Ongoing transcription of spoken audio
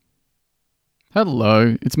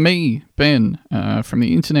Hello, it's me, Ben, from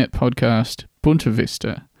the internet podcast Bunta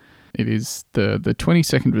Vista. It is the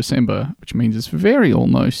 22nd of December, which means it's very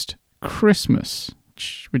almost Christmas,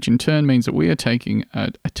 which in turn means that we are taking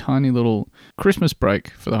a tiny little Christmas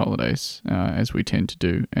break for the holidays, as we tend to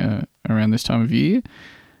do around this time of year.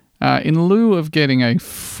 In lieu of getting a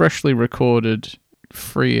freshly recorded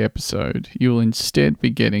free episode, you will instead be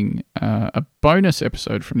getting a bonus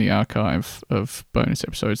episode from the archive of bonus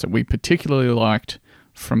episodes that we particularly liked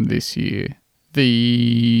from this year.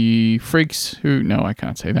 The freaks who... No, I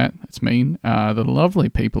can't say that. That's mean. The lovely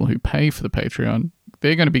people who pay for the Patreon,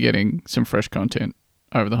 they're going to be getting some fresh content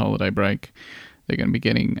over the holiday break. They're going to be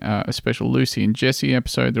getting a special Lucy and Jesse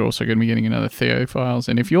episode. They're also going to be getting another Theo Files.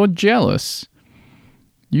 And if you're jealous,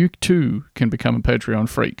 you too can become a Patreon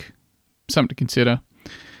freak. Something to consider.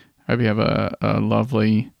 Hope you have a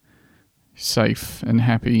lovely, safe and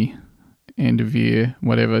happy end of year,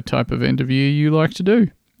 whatever type of end of year you like to do.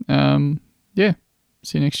 Yeah,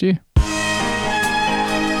 see you next year.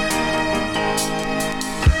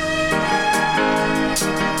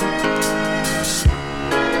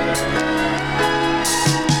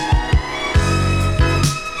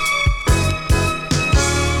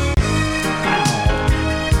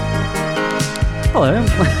 Hello.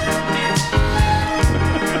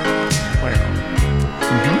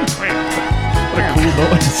 What a cool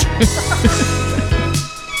noise.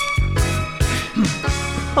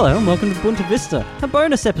 Hello and welcome to Bunta Vista, a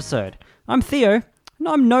bonus episode. I'm Theo, and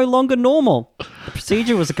I'm no longer normal. The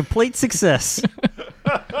procedure was a complete success.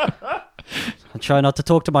 I try not to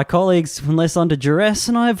talk to my colleagues unless under duress,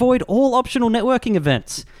 and I avoid all optional networking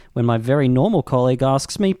events. When my very normal colleague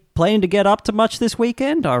asks me, planning to get up to much this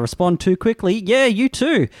weekend, I respond too quickly, yeah, you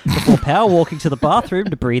too, before power walking to the bathroom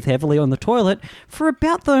to breathe heavily on the toilet for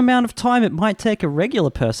about the amount of time it might take a regular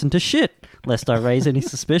person to shit, lest I raise any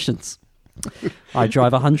suspicions. I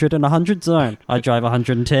drive 100 in a 100 zone. I drive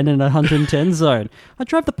 110 in a 110 zone. I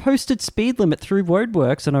drive the posted speed limit through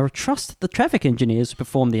roadworks, and I trust that the traffic engineers who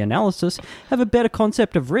perform the analysis have a better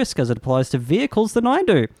concept of risk as it applies to vehicles than I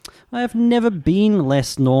do. I have never been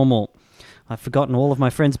less normal. I've forgotten all of my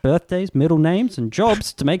friends' birthdays, middle names, and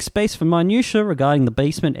jobs to make space for minutiae regarding the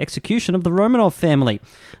basement execution of the Romanov family.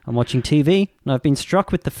 I'm watching TV, and I've been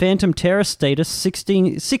struck with the phantom terror status 6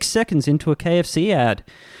 seconds into a KFC ad.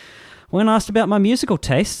 When asked about my musical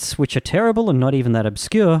tastes, which are terrible and not even that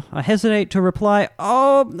obscure, I hesitate to reply,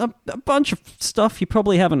 a bunch of stuff you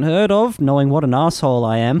probably haven't heard of, knowing what an asshole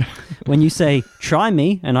I am. When you say, try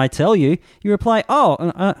me, and I tell you, you reply,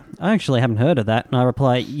 I actually haven't heard of that. And I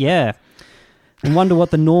reply, yeah. And wonder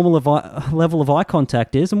what the normal level of eye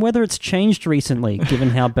contact is and whether it's changed recently, given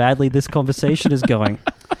how badly this conversation is going.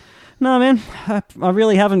 No, man, I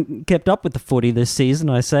really haven't kept up with the footy this season,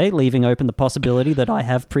 I say, leaving open the possibility that I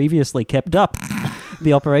have previously kept up.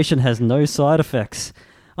 The operation has no side effects.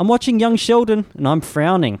 I'm watching Young Sheldon, and I'm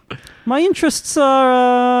frowning. My interests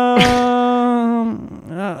are,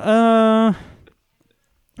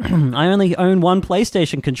 I only own one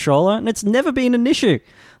PlayStation controller, and it's never been an issue.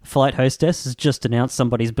 The flight hostess has just announced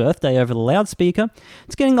somebody's birthday over the loudspeaker.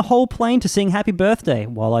 It's getting the whole plane to sing happy birthday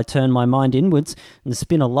while I turn my mind inwards and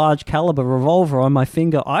spin a large caliber revolver on my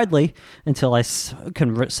finger idly until I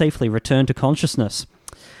can safely return to consciousness.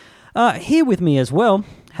 Here with me as well,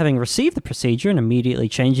 having received the procedure and immediately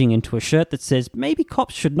changing into a shirt that says, maybe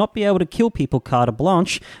cops should not be able to kill people carte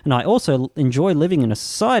blanche, and I also enjoy living in a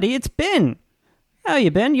society, it's Ben. How are you,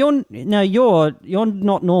 Ben? You're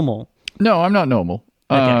not normal. No, I'm not normal.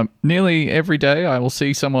 Okay. Nearly every day I will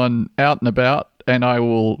see someone out and about, and I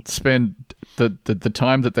will spend the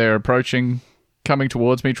time that they're approaching, coming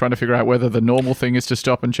towards me, trying to figure out whether the normal thing is to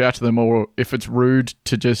stop and chat to them, or if it's rude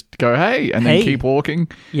to just go, hey, and then keep walking.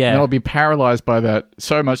 Yeah. And I'll be paralyzed by that,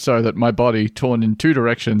 so much so that my body, torn in two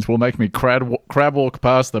directions, will make me crab walk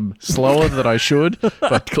past them slower than I should,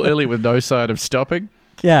 but clearly with no sign of stopping.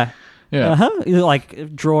 Yeah. Yeah.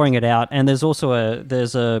 Like drawing it out. And there's also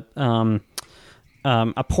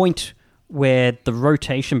a point where the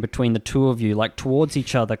rotation between the two of you, like towards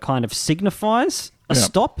each other, kind of signifies a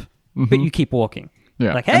stop, but you keep walking.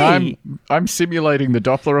 Yeah, like, hey, and I'm simulating the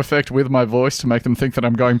Doppler effect with my voice to make them think that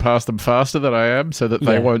I'm going past them faster than I am, so that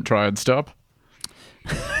they won't try and stop.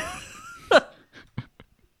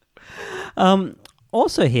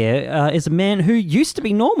 Also here is a man who used to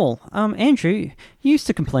be normal. Andrew, you used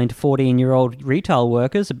to complain to 14-year-old retail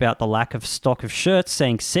workers about the lack of stock of shirts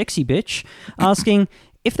saying sexy bitch, asking,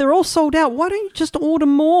 if they're all sold out, why don't you just order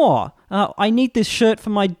more? I need this shirt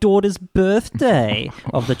for my daughter's birthday,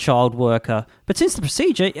 of the child worker. But since the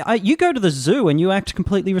procedure, you go to the zoo and you act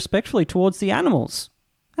completely respectfully towards the animals.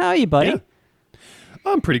 How are you, buddy?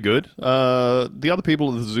 I'm pretty good. The other people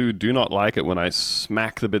at the zoo do not like it when I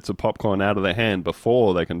smack the bits of popcorn out of their hand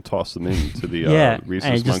before they can toss them into the Yeah, rhesus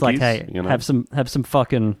and just like, monkeys. hey, You know? have some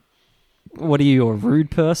fucking. What are you, a rude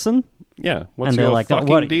person? Yeah, what's and they're your like, fucking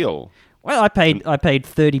what- deal? Well, I paid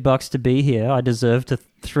 $30 to be here. I deserve to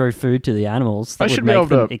throw food to the animals. That I would should be make able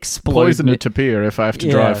them to explode. poison a tapir if I have to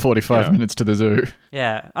Yeah. drive 45 Yeah. minutes to the zoo.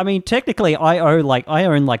 Yeah, I mean, technically, I own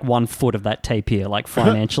like 1 foot of that tapir, like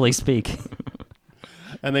financially speaking.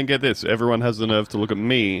 And then get this, everyone has the nerve to look at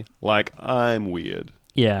me like I'm weird.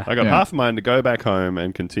 Yeah, I got Yeah. half a mind to go back home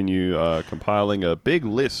and continue compiling a big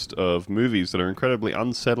list of movies that are incredibly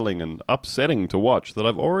unsettling and upsetting to watch that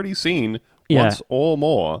I've already seen Yeah. once or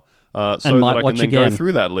more, so might that I can watch then again. go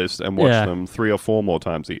through that list and watch Yeah. them 3 or 4 more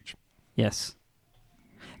times each. yes,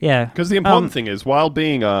 yeah. Because the important thing is, while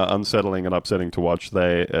being unsettling and upsetting to watch,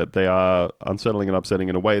 they are unsettling and upsetting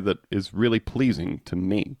in a way that is really pleasing to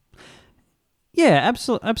me. Yeah,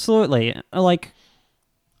 absolutely. Like,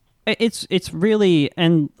 it's really,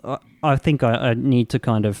 and I think I need to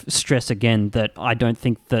kind of stress again that I don't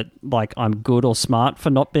think that like I'm good or smart for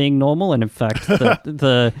not being normal, and in fact that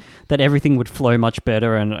that everything would flow much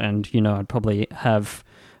better, and you know I'd probably have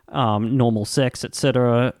normal sex,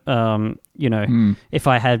 etc. You know, if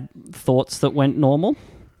I had thoughts that went normal.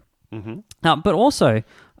 But also,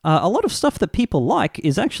 a lot of stuff that people like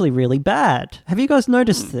is actually really bad. Have you guys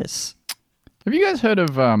noticed this? Have you guys heard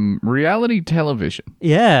of reality television?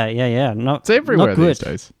 Yeah. Not, It's everywhere not good. these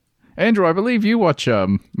days. Andrew, I believe you watch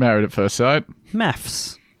Married at First Sight.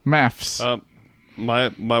 Maths. Maths.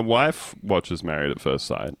 My wife watches Married at First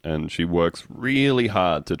Sight, and she works really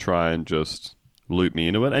hard to try and just loop me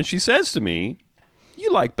into it. And she says to me,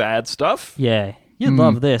 "You like bad stuff?" Yeah, you'd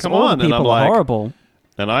love this. Come All on, the and I'm people are like- horrible.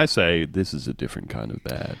 And I say, "This is a different kind of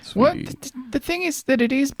bad, What? sweetie." The thing is that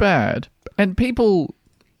it is bad, and people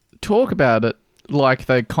talk about it like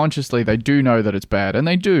they do know that it's bad, and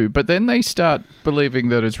they do, but then they start believing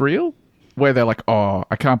that it's real, where they're like, "Oh,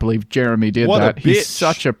 I can't believe Jeremy did What a that. He's bitch."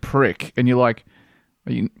 such a prick," and you're like,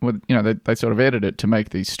 you know, they sort of edit it to make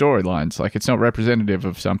these storylines like it's not representative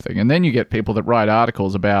of something, and then you get people that write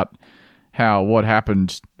articles about how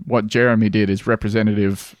what Jeremy did is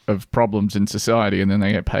representative of problems in society, and then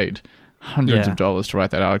they get paid hundreds Yeah. of dollars to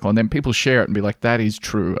write that article, and then people share it and be like, "That is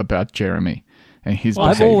true about Jeremy and his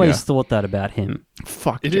I've behavior." always thought that about him.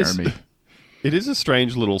 Fuck It is- Jeremy. It is a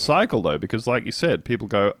strange little cycle, though, because, like you said, people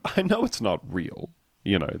go, "I know it's not real."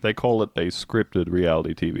 You know, they call it a scripted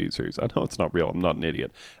reality TV series. I know it's not real. I'm not an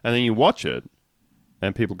idiot. And then you watch it,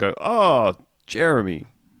 and people go, "Oh, Jeremy,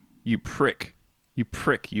 you prick. You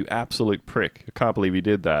prick. You absolute prick. I can't believe you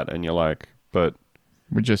did that." And you're like, "But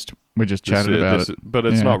We just chatted about it, but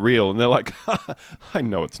it's Yeah. not real." And they're like, "I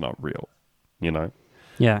know it's not real." You know?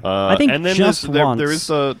 Yeah, I think and then just once. there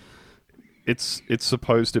is it's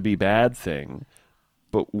supposed to be bad thing,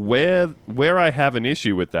 but where I have an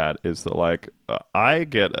issue with that is that like I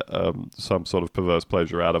get some sort of perverse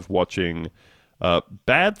pleasure out of watching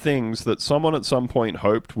bad things that someone at some point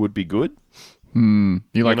hoped would be good. You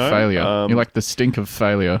like know, failure. You like the stink of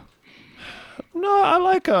failure. No, I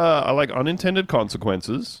like unintended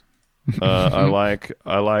consequences. I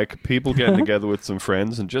like people getting together with some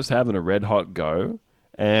friends and just having a red hot go.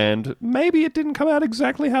 And maybe it didn't come out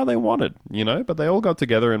exactly how they wanted, you know, but they all got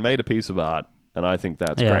together and made a piece of art, and I think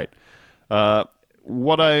that's Yeah. great.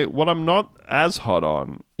 What I'm not as hot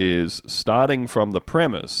on is starting from the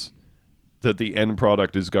premise that the end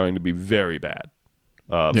product is going to be very bad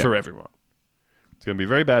for everyone. It's going to be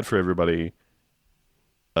very bad for everybody,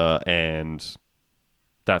 and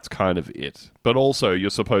that's kind of it. But also, you're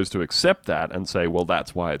supposed to accept that and say, well,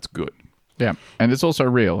 that's why it's good. Yeah, and it's also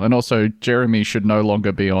real. And also, Jeremy should no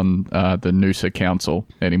longer be on the Noosa Council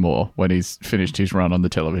anymore when he's finished his run on the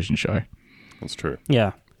television show. That's true.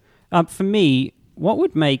 Yeah. For me, what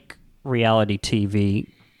would make reality TV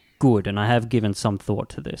good, and I have given some thought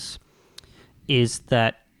to this, is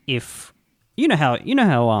that if you know how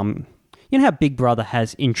Big Brother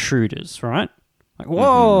has intruders, right? Like,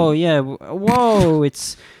 whoa, whoa,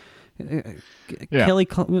 it's Yeah. Kelly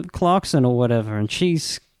Clarkson or whatever, and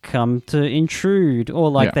she's come to intrude, or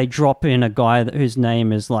like Yeah. they drop in a guy whose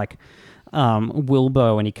name is like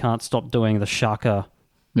Wilbo, and he can't stop doing the shaka.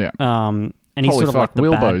 Yeah. And he's Holy sort of fuck, like the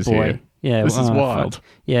Wilbo's bad boy. here. Yeah, This is fuck. wild.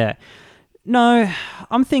 Yeah, no,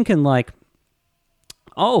 I'm thinking like,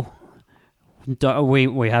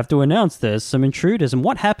 we have to announce there's some intruders, and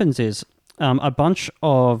what happens is a bunch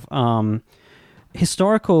of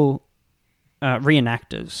historical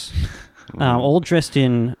reenactors, all dressed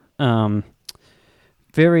in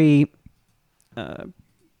very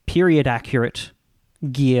period accurate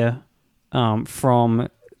gear from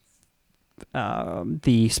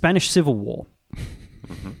the Spanish Civil War.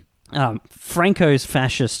 Franco's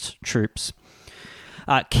fascist troops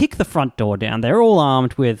kick the front door down. They're all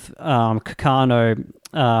armed with Carcano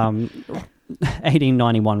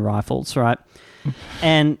 1891 rifles, right?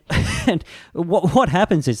 And what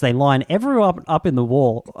happens is they line everyone up in the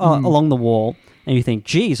wall along the wall, and you think,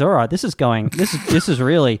 geez, all right, this is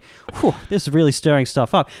really stirring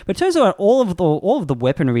stuff up. But it turns out all of the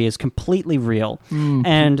weaponry is completely real,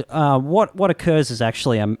 and what occurs is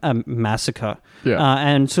actually a massacre. Yeah.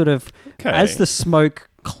 And sort of as the smoke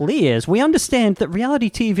clears, we understand that reality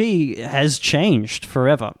TV has changed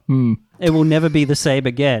forever. It will never be the same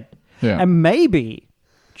again. Yeah. And maybe,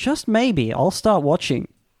 just maybe, I'll start watching.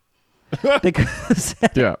 Because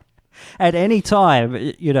Yeah. at any time,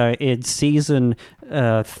 in season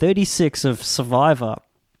 36 of Survivor,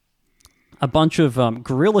 a bunch of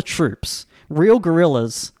guerrilla troops, real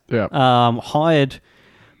guerrillas, Yeah. hired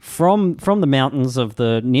from the mountains of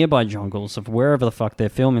the nearby jungles of wherever the fuck they're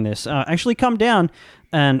filming this, actually come down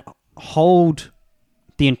and hold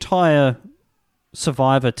the entire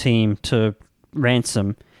Survivor team to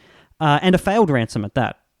ransom, and a failed ransom at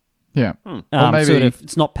that. Yeah. Or maybe Sort of,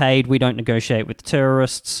 it's not paid. We don't negotiate with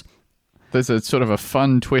terrorists. there's a sort of a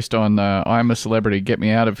fun twist on I'm a Celebrity, Get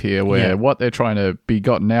Me Out of Here, where what they're trying to be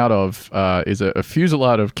gotten out of is a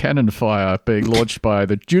fusillade of cannon fire being launched by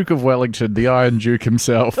the Duke of Wellington, the Iron Duke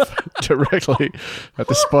himself, directly at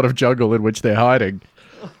the spot of jungle in which they're hiding.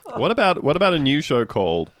 What about a new show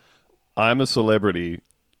called I'm a Celebrity,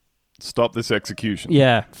 Stop This Execution?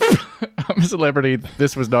 Yeah. I'm a Celebrity,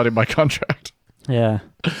 this was not in my contract. Yeah.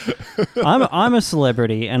 I'm a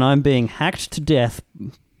celebrity, and I'm being hacked to death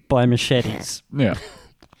by machetes. Yeah.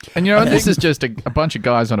 And this is just a bunch of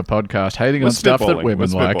guys on a podcast hating We're on stuff that spitballing.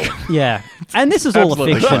 women We're like. spitballing. Yeah. And this is all a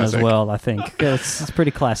Absolutely fiction classic. as well, I think. It's pretty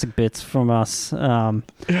classic bits from us.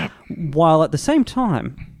 While at the same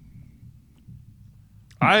time...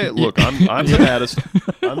 I'm the maddest.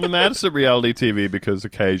 I'm the maddest at reality TV because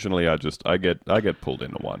occasionally I get pulled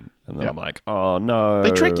into one, and then I'm like, oh no,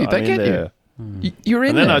 They trick you. They I'm in get you. there. You're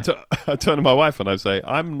in And then there. I turn to my wife and I say,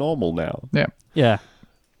 I'm normal now. Yeah. Yeah.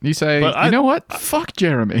 You say, But you know what? Fuck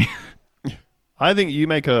Jeremy. I think you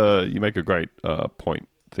make a great point,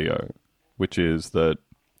 Theo, which is that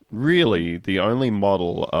really the only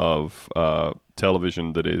model of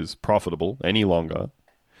television that is profitable any longer,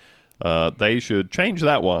 they should change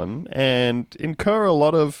that one and incur a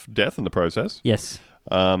lot of death in the process. Yes.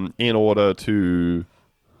 In order to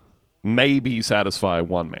maybe satisfy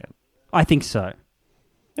one man. I think so.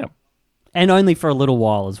 Yeah. And only for a little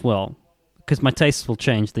while as well. Because my tastes will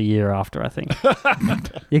change the year after, I think.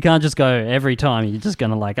 You can't just go every time. You're just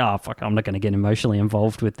going to like, oh, fuck, I'm not going to get emotionally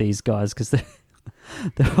involved with these guys because they're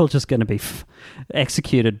all just going to be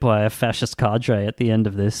executed by a fascist cadre at the end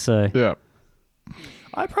of this. So Yeah.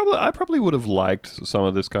 I probably would have liked some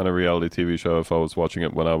of this kind of reality TV show if I was watching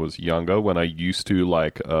it when I was younger, when I used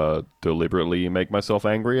to deliberately make myself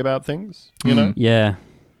angry about things, you know? yeah.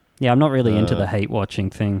 Yeah, I'm not really into the hate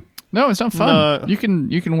watching thing. No, it's not fun. No. You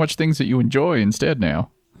can watch things that you enjoy instead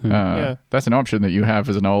now. Yeah. That's an option that you have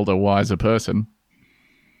as an older, wiser person.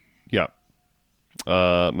 Yeah.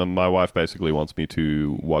 My wife basically wants me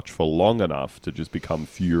to watch for long enough to just become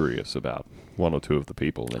furious about one or two of the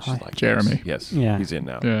people. And she's like, Jeremy. Yes, Yeah. he's in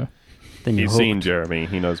now. Yeah. Then you're He's hooked. seen Jeremy.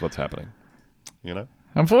 He knows what's happening. You know?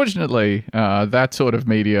 Unfortunately, that sort of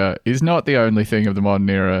media is not the only thing of the modern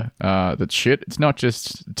era that's shit. It's not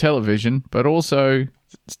just television, but also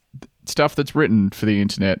stuff that's written for the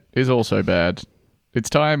internet is also bad. It's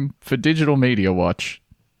time for Digital Media Watch.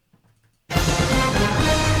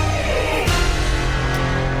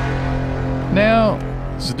 Now,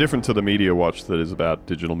 This is different to the Media Watch that is about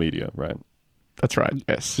digital media, right? that's right.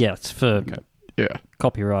 Yes. Yeah, it's for Yeah.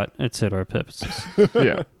 copyright, etc. purposes.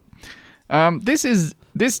 Yeah.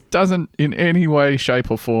 This doesn't in any way, shape,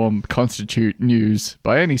 or form constitute news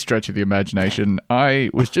by any stretch of the imagination. I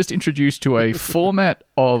was just introduced to a format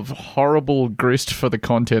of horrible grist for the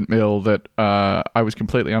content mill that I was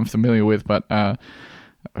completely unfamiliar with, but a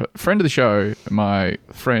friend of the show, my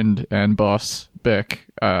friend and boss, Beck,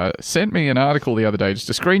 sent me an article the other day, just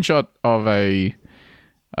a screenshot of a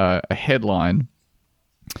headline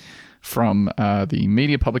from the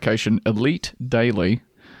media publication Elite Daily.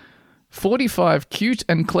 45 cute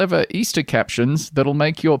and clever Easter captions that'll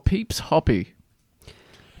make your peeps hoppy.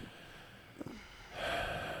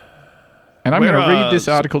 And I'm going to read this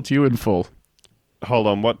article to you in full. Hold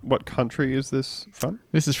on, what country is this from?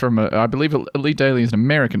 This is from, I believe Elite Daily is an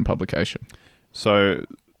American publication. So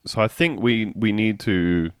I think we need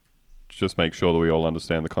to just make sure that we all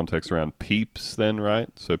understand the context around peeps then, right?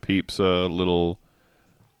 So peeps are little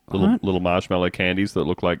Little marshmallow candies that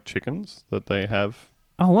look like chickens that they have.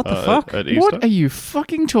 Oh, what the fuck? At Easter. What are you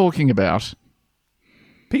fucking talking about?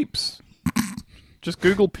 Peeps? Just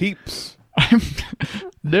Google Peeps.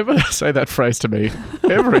 Never say that phrase to me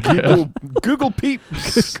ever again. Google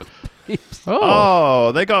Peeps.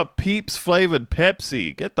 Oh. They got Peeps flavored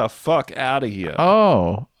Pepsi. Get the fuck out of here.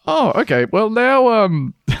 Oh, okay. Well, now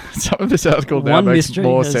some of this article now One makes mystery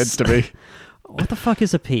more has- sense to me. What the fuck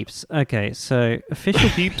is a Peeps? Okay, so official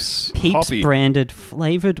Peeps, Peeps Hoppy. branded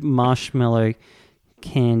flavored marshmallow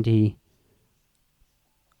candy.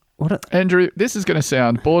 What? Andrew, this is going to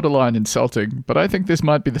sound borderline insulting, but I think this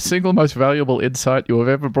might be the single most valuable insight you have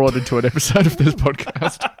ever brought into an episode of this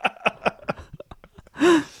podcast.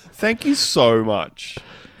 Thank you so much.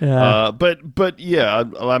 Yeah. But yeah,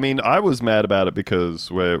 I mean, I was mad about it because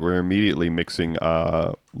we're immediately mixing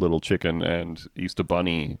little chicken and Easter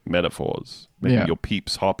bunny metaphors, making Yeah. your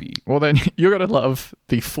Peeps hoppy. Well, then you're going to love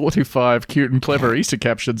the 45 cute and clever Easter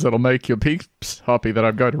captions that'll make your peeps happy that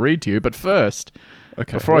I'm going to read to you. But first,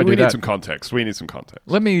 Okay, before I we do need that, some context. We need some context.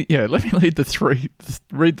 let me read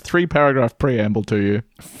the three paragraph preamble to you.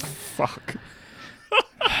 Fuck.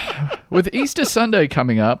 With Easter Sunday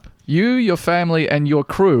coming up, you, your family, and your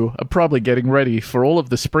crew are probably getting ready for all of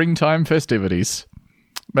the springtime festivities.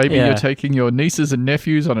 Maybe Yeah. you're taking your nieces and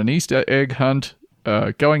nephews on an Easter egg hunt,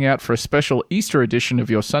 going out for a special Easter edition of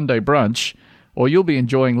your Sunday brunch, or you'll be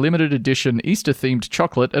enjoying limited edition Easter-themed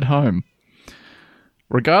chocolate at home.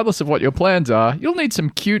 Regardless of what your plans are, you'll need some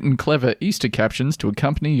cute and clever Easter captions to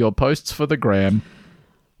accompany your posts for the gram.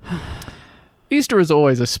 Easter is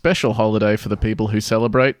always a special holiday for the people who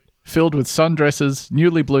celebrate, filled with sundresses,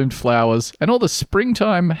 newly bloomed flowers, and all the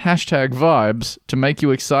springtime hashtag vibes to make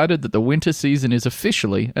you excited that the winter season is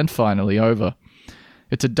officially and finally over.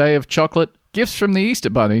 It's a day of chocolate, gifts from the Easter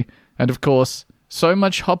Bunny, and of course, so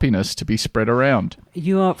much hoppiness to be spread around.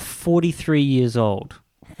 You are 43 years old.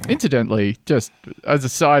 Incidentally, just as a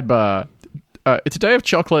sidebar, it's a day of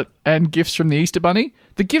chocolate and gifts from the Easter Bunny.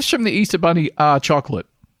 The gifts from the Easter Bunny are chocolate.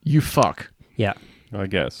 You fuck. Yeah. I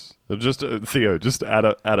guess. Theo, just at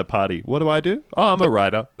a party. What do I do? Oh, I'm a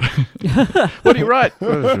writer. What do you write?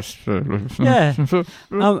 Yeah.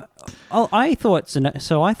 I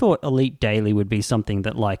thought Elite Daily would be something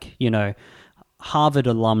that, like, you know, Harvard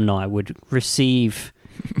alumni would receive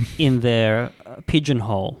in their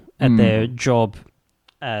pigeonhole at their job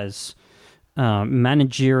as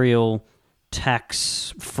managerial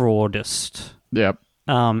tax fraudist. Yep.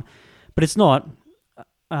 But it's not.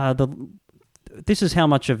 This is how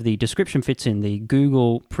much of the description fits in the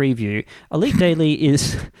Google preview. Elite Daily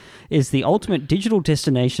is the ultimate digital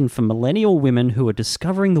destination for millennial women who are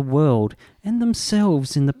discovering the world and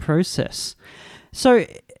themselves in the process. So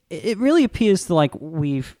it really appears like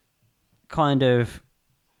we've kind of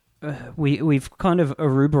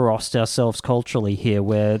Ouroborosed ourselves culturally here,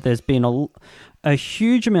 where there's been a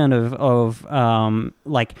huge amount of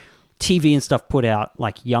like TV and stuff put out,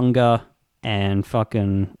 like Younger and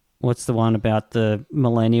fucking, what's the one about the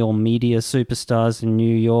millennial media superstars in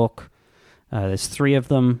New York? There's 3 of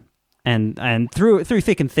them, and through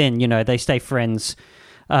thick and thin, you know, they stay friends,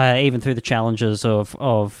 even through the challenges of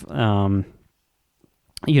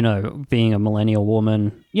you know, being a millennial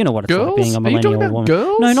woman. You know what it's like being a Girls? Are you millennial talking about woman.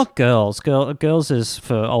 girls? No, not girls. Girls is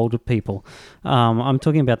for older people. I'm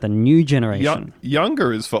talking about the new generation.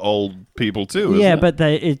 Younger is for old people too, isn't Yeah, it?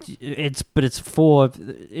 but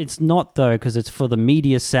it's not though, because it's for the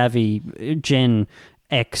media savvy Gen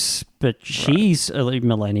X, but she's a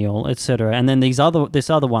millennial, etc. And then this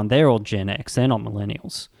other one, they're all Gen X. They're not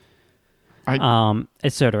millennials,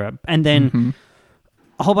 etc. And then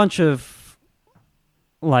a whole bunch of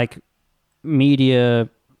like media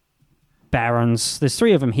barons. There's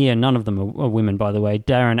 3 of them here. None of them are women, by the way.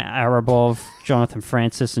 Darren Arabov, Jonathan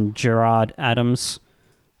Francis, and Gerard Adams.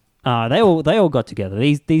 They all got together.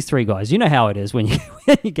 These 3 guys. You know how it is when you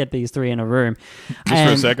when you get these 3 in a room. Just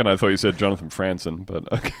for a second, I thought you said Jonathan Franzen, but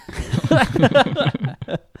okay.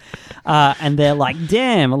 And they're like,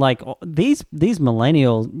 damn, like these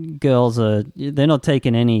millennial girls they're not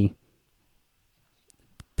taking any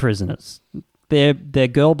prisoners. They're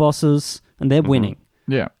girl bosses and they're winning.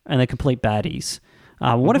 Yeah. And they're complete baddies.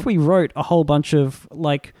 What if we wrote a whole bunch of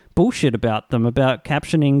like bullshit about them, about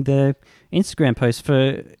captioning their Instagram posts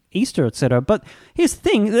for Easter, etc.? But here's the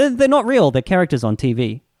thing: they're not real. They're characters on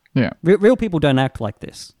TV. Yeah. Real people don't act like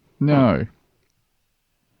this. No.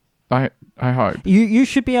 I hope. You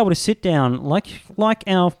should be able to sit down like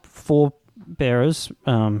our forebearers,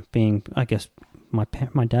 being, I guess, my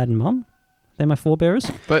dad and mum. They're my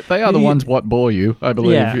forebearers. But they are the ones what bore you, I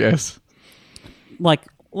believe, Yeah. yes. Like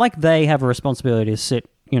they have a responsibility to sit,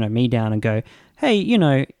 you know, me down and go, hey,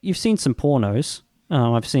 you've seen some pornos.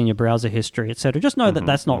 I've seen your browser history, etc. Just know that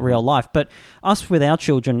that's not real life. But us with our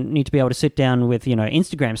children need to be able to sit down with,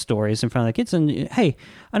 Instagram stories in front of the kids and, hey,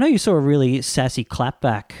 I know you saw a really sassy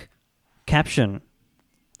clapback caption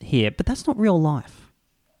here, but that's not real life.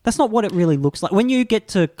 That's not what it really looks like. When you get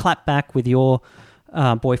to clap back with your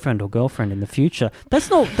boyfriend or girlfriend in the future, that's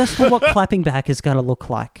not what clapping back is going to look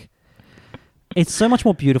like. It's so much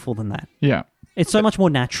more beautiful than that. Yeah. It's so much more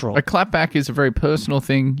natural. A clapback is a very personal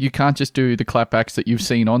thing. You can't just do the clapbacks that you've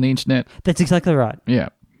seen on the internet. That's exactly right. Yeah.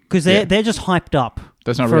 Because they're just hyped up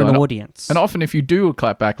That's not for real. an audience. And often if you do a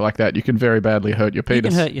clapback like that, you can very badly hurt your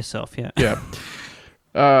penis. You can hurt yourself, yeah. Yeah.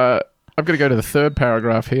 I'm going to go to the third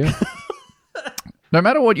paragraph here. No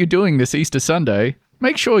matter what you're doing this Easter Sunday,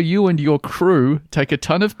 make sure you and your crew take a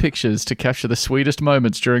ton of pictures to capture the sweetest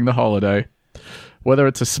moments during the holiday. Whether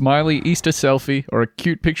it's a smiley Easter selfie or a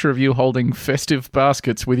cute picture of you holding festive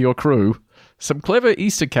baskets with your crew, some clever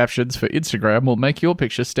Easter captions for Instagram will make your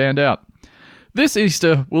picture stand out. This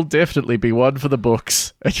Easter will definitely be one for the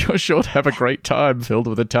books, and you're sure to have a great time filled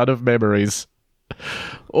with a ton of memories.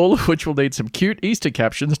 All of which will need some cute Easter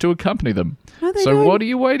captions to accompany them. So what are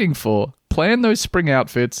you waiting for? Plan those spring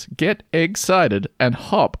outfits, get excited, and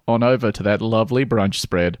hop on over to that lovely brunch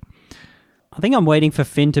spread. I think I'm waiting for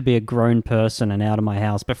Finn to be a grown person and out of my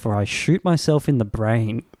house before I shoot myself in the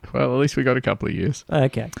brain. Well, at least we got a couple of years.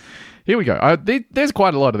 Okay. Here we go. There's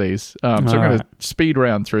quite a lot of these, so I'm going to speed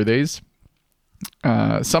round through these.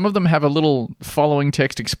 Some of them have a little following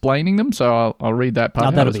text explaining them, so I'll read that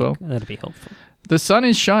part out as well. That'll be helpful. The sun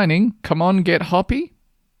is shining. Come on, get hoppy.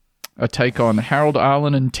 A take on Harold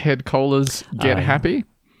Arlen and Ted Kohler's Get Happy.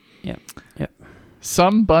 Yep.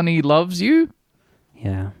 Some bunny loves you.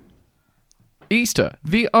 Yeah. Easter,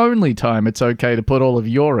 the only time it's okay to put all of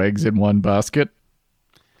your eggs in one basket.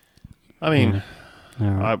 I mean,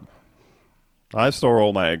 Right. I store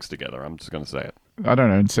all my eggs together. I'm just going to say it. I don't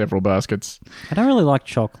own several baskets. I don't really like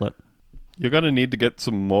chocolate. You're going to need to get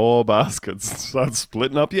some more baskets. Start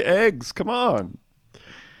splitting up your eggs. Come on.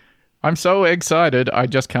 I'm so excited, I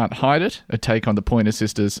just can't hide it. A take on the Pointer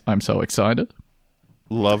Sisters, I'm so excited.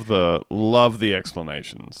 Love the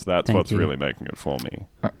explanations. That's Thank what's you. really making it for me.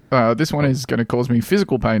 This one is going to cause me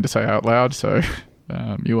physical pain to say out loud, so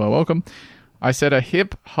you are welcome. I said a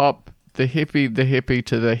hip hop, the hippie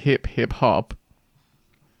to the hip hop.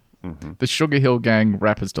 Mm-hmm. The Sugar Hill Gang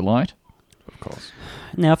Rapper's Delight. Of course.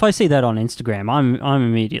 Now, if I see that on Instagram, I'm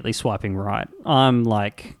immediately swiping right. I'm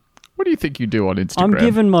like, What do you think you do on Instagram? I'm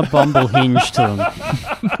giving my Bumble hinge to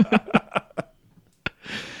them.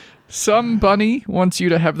 Some bunny wants you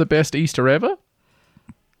to have the best Easter ever.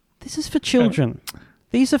 This is for children.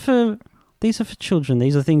 These are for children.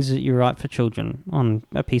 These are things that you write for children on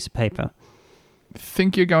a piece of paper.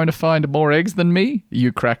 Think you're going to find more eggs than me?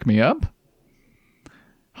 You crack me up.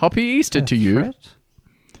 Happy Easter to you. Threat?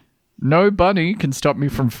 No bunny can stop me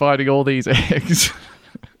from finding all these eggs.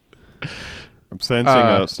 I'm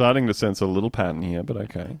sensing, starting to sense a little pattern here, but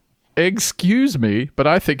okay. Excuse me, but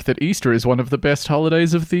I think that Easter is one of the best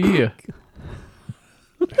holidays of the year.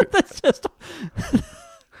 That's just.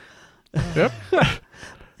 Yep.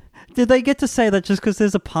 Did they get to say that just because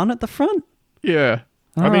there's a pun at the front? Yeah.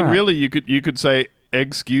 I mean, Alright. really, you could say,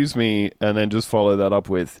 excuse me, and then just follow that up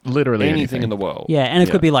with Literally anything in the world. Yeah, and it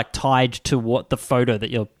could be like tied to what the photo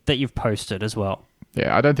that you've posted as well.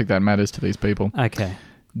 Yeah, I don't think that matters to these people. Okay.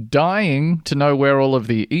 Dying to know where all of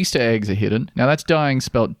the Easter eggs are hidden. Now, that's dying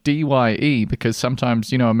spelt D-Y-E because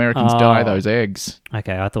sometimes, Americans dye those eggs.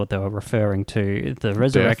 Okay, I thought they were referring to the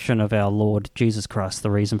resurrection of our Lord Jesus Christ,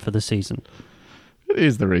 the reason for the season. It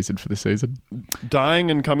is the reason for the season. Dying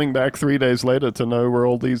and coming back 3 days later to know where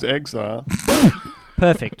all these eggs are.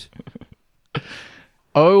 Perfect.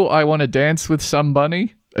 Oh, I want to dance with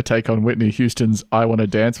somebody. A take on Whitney Houston's I Want to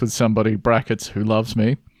Dance with Somebody, brackets, who loves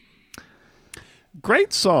me.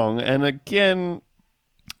 Great song, and again,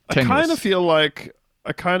 I Tenuous. kind of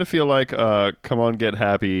feel like Come On Get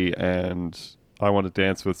Happy and I Want to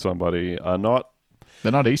Dance with Somebody are not.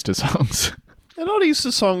 They're not Easter songs. They're not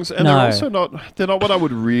Easter songs, and No. they're also not. They're not what I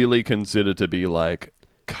would really consider to be like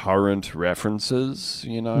current references.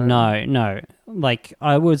 No. Like,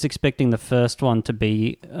 I was expecting the first one to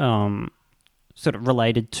be sort of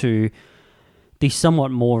related to the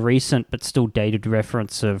somewhat more recent but still dated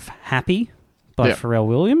reference of Happy by Yeah. Pharrell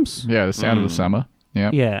Williams. Yeah, the sound of the summer. Yeah.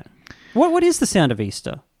 Yeah. What is the sound of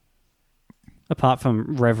Easter? Apart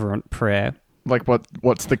from reverent prayer. Like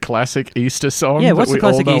what's the classic Easter song Yeah, that what's we the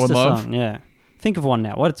classic all know Easter and love? song? Yeah. Think of one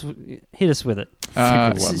now. Hit us with it.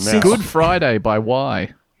 Think of one now. Good Friday by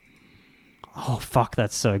Y. Oh, fuck,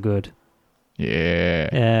 that's so good. Yeah.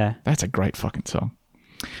 Yeah. That's a great fucking song.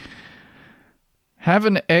 Have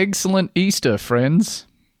an excellent Easter, friends.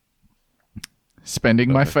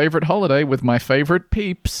 Spending my favorite holiday with my favorite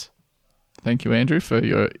peeps. Thank you, Andrew, for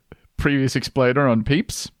your previous explainer on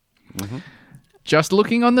peeps. Mm-hmm. Just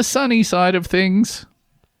looking on the sunny side of things.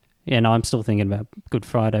 Yeah, no, I'm still thinking about Good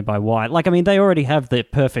Friday by White. Like, I mean, they already have the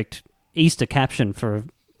perfect Easter caption for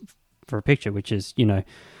a picture, which is,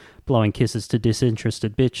 blowing kisses to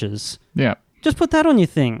disinterested bitches. Yeah. Just put that on your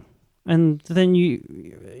thing, and then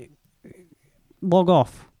you log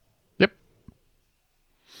off. Yep.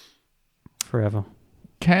 Forever.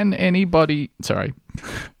 Can anybody... Sorry.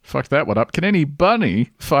 Fuck that one up. Can any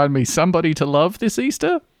bunny find me somebody to love this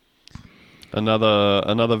Easter?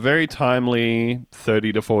 Another very timely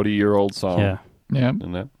 30 to 40-year-old song. Yeah. Yeah.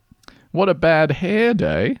 Isn't it? What a bad hair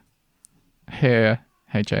day. Hair,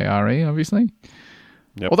 Hare, obviously.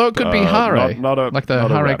 Yep. Although it could be Hare, like the not a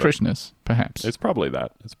Hare rabbit. Krishnas, perhaps. It's probably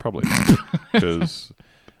that. Because,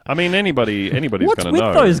 I mean, anybody's What's going with to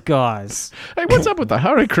know. those guys? Hey, what's up with the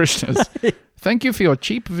Hare Krishnas? Thank you for your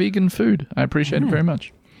cheap vegan food. I appreciate it very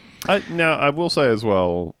much. Now, I will say as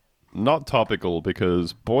well, not topical,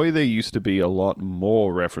 because, boy, there used to be a lot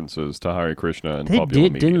more references to Hare Krishna in They popular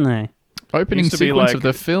did, media. didn't they? Opening Used to be sequence like- of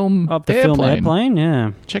the film Of the Airplane. film Airplane,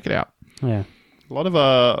 yeah. Check it out. Yeah. A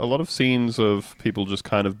lot of scenes of people just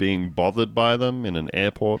kind of being bothered by them in an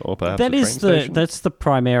airport or perhaps That a is train station. that's the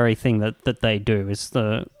primary thing that they do, is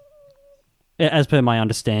as per my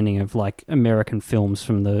understanding of like American films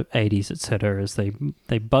from the 80s, etc., is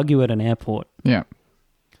they bug you at an airport. Yeah.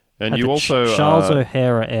 And At you the also Charles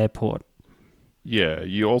O'Hara Airport. yeah,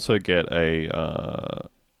 you also get a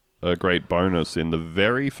great bonus in the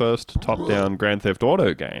very first top-down Grand Theft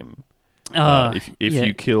Auto game. If yeah,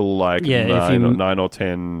 you kill like Yeah, if you nine or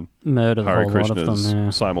 10 murder the Hare whole lot of them, Krishnas yeah.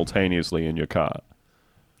 simultaneously in your car,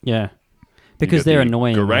 Yeah. You Because get they're the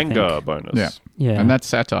annoying. I think. Garanga bonus. Yeah. Yeah. And that's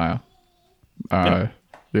satire.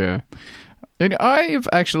 Yeah. And I've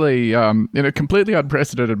actually, in a completely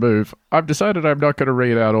unprecedented move, I've decided I'm not going to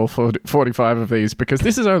read out all 45 of these because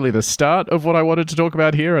this is only the start of what I wanted to talk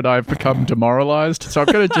about here and I've become demoralized. So I'm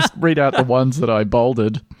going to just read out the ones that I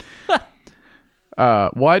bolded.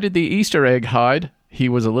 Why did the Easter egg hide? He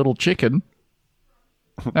was a little chicken.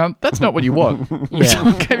 Now, that's not what you want. Yeah.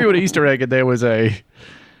 Someone gave you an Easter egg and there was a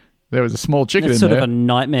small chicken It's in sort there. of a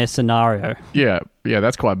nightmare scenario. Yeah,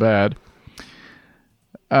 that's quite bad.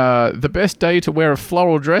 The best day to wear a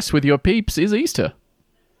floral dress with your peeps is Easter.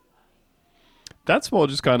 That's more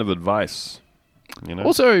just kind of advice, you know.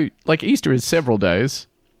 Also, like Easter is several days.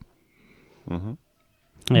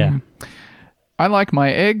 Yeah. I like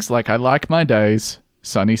my eggs like I like my days,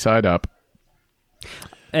 sunny side up.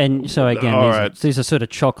 And so again, All these, right. these are sort of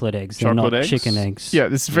chocolate eggs. They're Chocolate not eggs? chicken eggs. Yeah,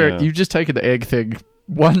 this is very. Yeah. You've just taken the egg thing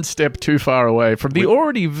one step too far away from the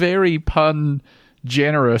already very pun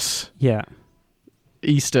generous Yeah.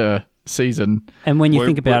 Easter season. And when you We're-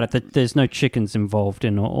 think about it, that there's no chickens involved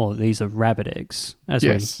in all these are rabbit eggs.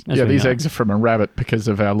 Yes, as yeah, we these know. eggs are from a rabbit because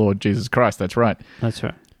of our Lord Jesus Christ. That's right. That's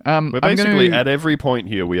right. We're I'm basically gonna- at every point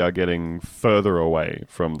here we are getting further away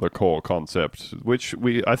from the core concept, which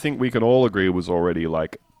I think we can all agree was already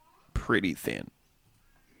like pretty thin.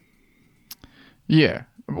 Yeah.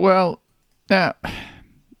 Well, now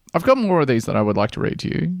I've got more of these that I would like to read to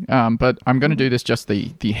you, but I'm going to do this just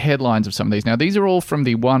the headlines of some of these. Now, these are all from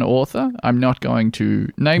the one author. I'm not going to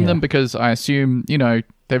name Yeah. them because I assume,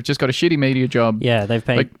 they've just got a shitty media job. Yeah, they've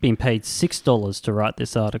Like- been paid $6 to write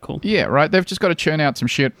this article. Yeah, right. They've just got to churn out some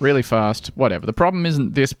shit really fast, whatever. The problem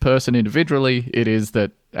isn't this person individually. It is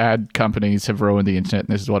that ad companies have ruined the internet,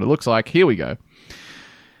 and this is what it looks like. Here we go.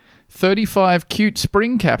 35 cute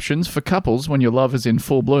spring captions for couples when your love is in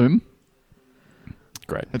full bloom.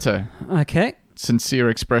 Great. That's a Okay. sincere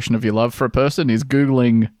expression of your love for a person is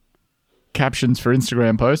Googling captions for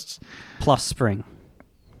Instagram posts. Plus spring.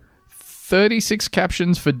 36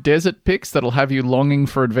 captions for desert pics that'll have you longing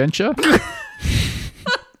for adventure.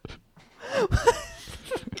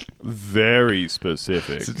 Very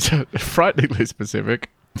specific. It's frighteningly specific.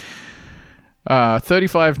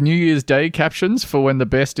 35 New Year's Day captions for when the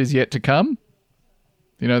best is yet to come.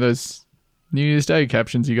 You know those New Year's Day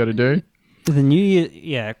captions you got to do? The New Year,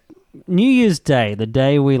 yeah. New Year's Day, the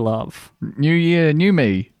day we love. New Year, new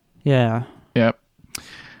me. Yeah. Yep.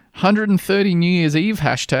 130 New Year's Eve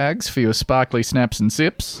hashtags for your sparkly snaps and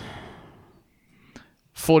sips.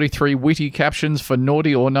 43 witty captions for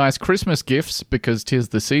naughty or nice Christmas gifts because 'tis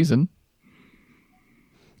the season.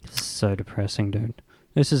 So depressing, dude.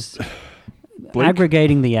 This is Bleak.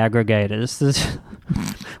 aggregating the aggregators. This,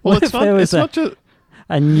 Well, what if there was it's not just.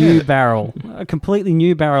 a new barrel, a completely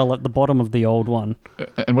new barrel at the bottom of the old one.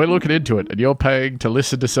 And we're looking into it, and you're paying to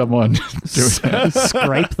listen to someone doing that.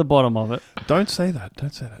 Scrape the bottom of it. Don't say that.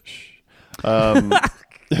 Don't say that.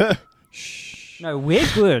 Shh. No, we're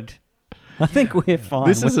good. I think we're fine.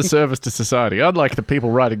 This is a service to society, unlike the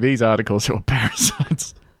people writing these articles who are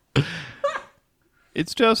parasites.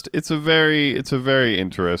 It's a very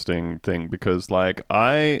interesting thing because, like,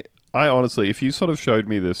 I honestly, if you sort of showed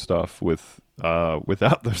me this stuff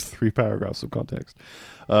without those 3 paragraphs of context,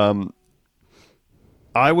 I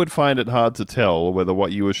would find it hard to tell whether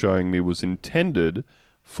what you were showing me was intended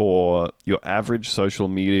for your average social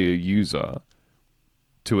media user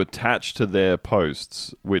to attach to their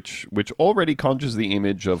posts, which already conjures the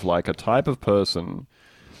image of like a type of person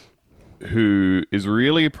who is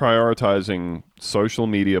really prioritizing social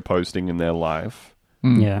media posting in their life,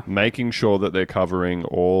 Yeah. making sure that they're covering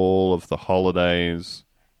all of the holidays,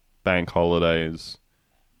 bank holidays,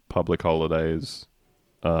 public holidays,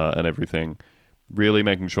 and everything. Really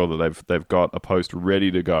making sure that they've got a post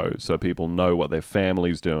ready to go so people know what their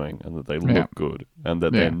family's doing and that they look good and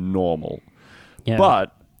that they're normal. Yeah.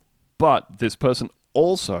 But this person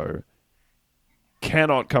also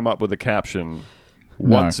cannot come up with a caption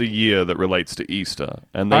once a year that relates to Easter,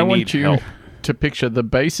 and they I need want you help. to picture the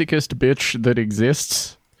basicest bitch that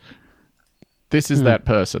exists. This is that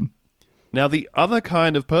person. Now, the other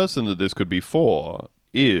kind of person that this could be for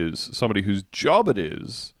is somebody whose job it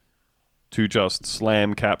is to just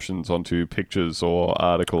slam captions onto pictures or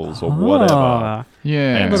articles or whatever. Ah,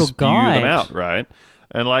 Yeah. And Little spew guide. them out, right?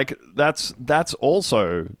 And like that's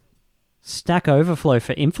also Stack Overflow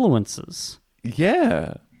for influencers.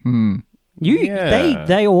 yeah.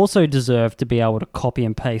 They also deserve to be able to copy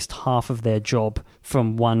and paste half of their job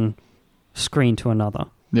from one screen to another.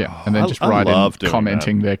 Yeah, and then just I write love in doing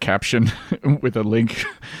commenting their caption with a link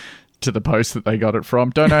to the post that they got it from.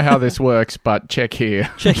 Don't know how this works, but check here.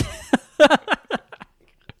 Check.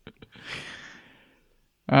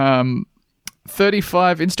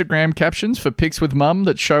 35 Instagram captions for pics with mum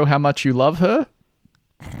that show how much you love her.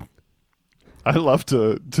 I love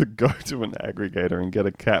to go to an aggregator and get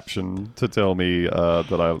a caption to tell me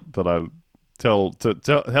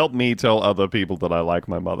help me tell other people that I like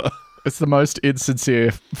my mother. It's the most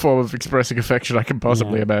insincere form of expressing affection I can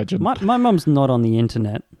possibly Yeah. imagine. My mum's not on the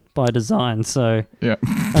internet by design, so Yeah.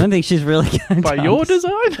 I don't think she's really going By to your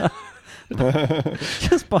understand. design?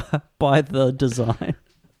 Just by the design.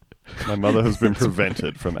 My mother has been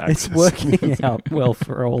prevented from It's accessing. working out well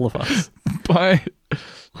for all of us. By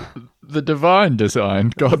the divine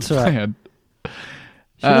design, God's That's right. plan.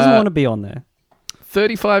 She doesn't want to be on there.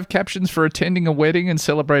 35 captions for attending a wedding and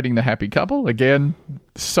celebrating the happy couple. Again,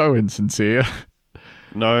 so insincere.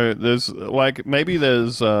 No, there's like maybe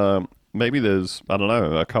there's I don't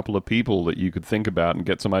know, a couple of people that you could think about and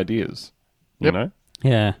get some ideas. You Yep. know?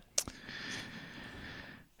 Yeah.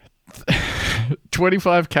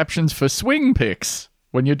 25 captions for swing pics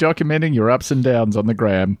when you're documenting your ups and downs on the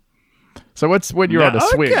gram. So what's when you're on a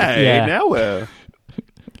swing? Okay, Yeah. now we're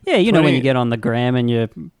Yeah, you know when 20 you get on the gram and you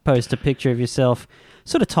post a picture of yourself,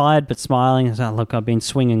 sort of tired but smiling. It's like, look, I've been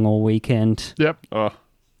swinging all weekend. Yep. I am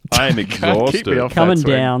Can't keep exhausted. me off Coming that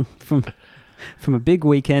swing. down from a big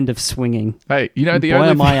weekend of swinging. Hey, you know And the boy, only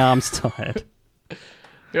are my arms tired.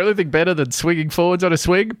 the only thing better than swinging forwards on a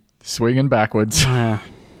swing? Swinging backwards.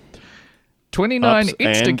 29 Ups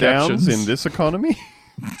Insta and downs captions. in this economy.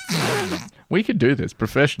 We could do this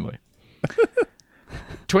professionally.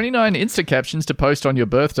 29 Insta captions to post on your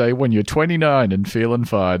birthday when you're 29 and feeling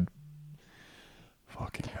fine.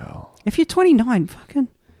 Fucking hell. If you're 29, fucking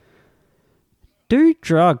do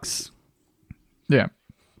drugs. Yeah.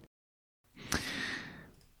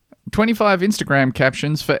 25 Instagram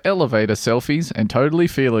captions for elevator selfies and totally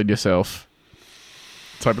feeling yourself.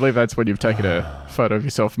 So I believe that's when you've taken a photo of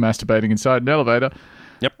yourself masturbating inside an elevator.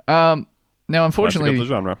 Yep. Now, Classic of unfortunately, the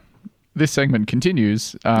genre. this segment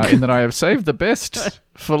continues in that I have saved the best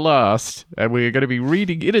for last, and we're going to be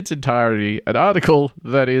reading in its entirety an article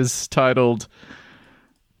that is titled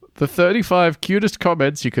 "The 35 Cutest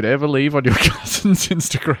Comments You Could Ever Leave on Your Cousin's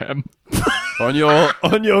Instagram." on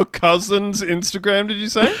your cousin's Instagram, did you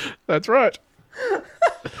say? That's right.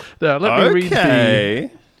 Now, let me read the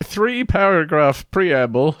Okay. 3-paragraph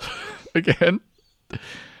preamble again.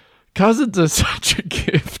 Cousins are such a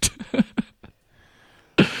gift.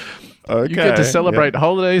 Okay. You get to celebrate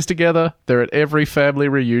holidays together. They're at every family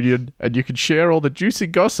reunion, and you can share all the juicy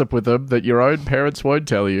gossip with them that your own parents won't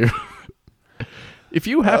tell you. If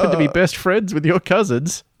you happen to be best friends with your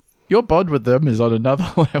cousins, your bond with them is on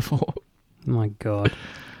another level. Oh my God.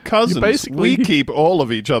 Cousins, You basically- we keep all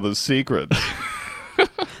of each other's secrets.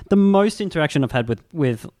 the most interaction I've had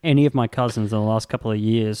with any of my cousins in the last couple of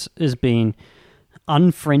years has been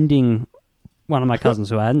unfriending one of my cousins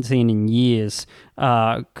who I hadn't seen in years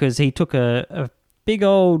because he took a big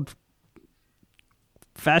old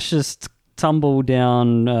fascist tumble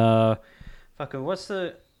down. Who's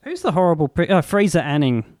the horrible Fraser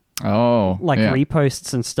Anning? Oh, yeah.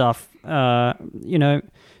 Reposts and stuff.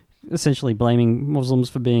 Essentially blaming Muslims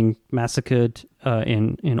for being massacred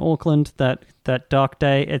in Auckland that dark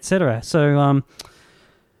day, etc. So,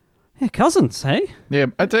 cousins, hey? Yeah,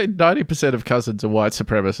 I'd say 90% of cousins are white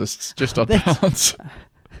supremacists, just on balance.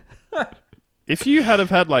 If you had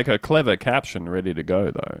have had like a clever caption ready to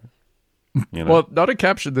go, though. Well, not a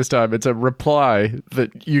caption this time. It's a reply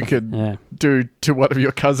that you can do to one of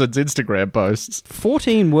your cousin's Instagram posts.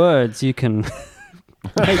 14 words you can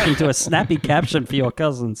make into a snappy caption for your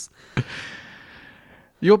cousins.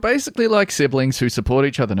 You're basically like siblings who support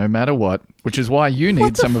each other no matter what, which is why you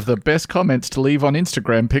need some of the best comments to leave on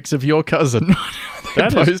Instagram pics of your cousin. They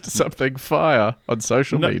post something fire on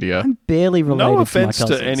social media. I'm barely related no to my offense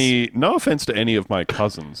cousins. No offense to any of my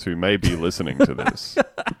cousins who may be listening to this,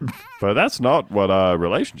 but that's not what our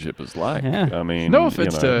relationship is like. Yeah. I mean, No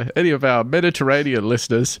offense to any of our Mediterranean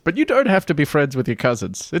listeners, but you don't have to be friends with your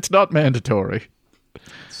cousins. It's not mandatory.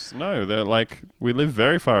 No, they're like, we live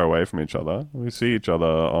very far away from each other. We see each other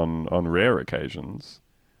on rare occasions.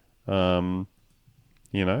 I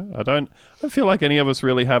don't feel like any of us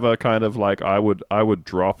really have a kind of like, I would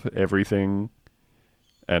drop everything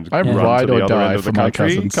and I'm run ride to the or other die end of for the my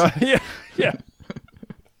country. cousins. Yeah.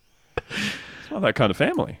 It's not that kind of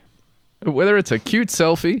family. Whether it's a cute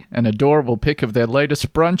selfie, an adorable pic of their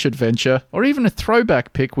latest brunch adventure, or even a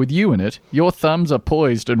throwback pic with you in it, your thumbs are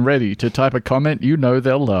poised and ready to type a comment you know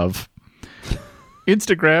they'll love.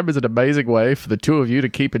 Instagram is an amazing way for the two of you to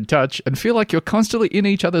keep in touch and feel like you're constantly in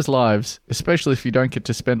each other's lives, especially if you don't get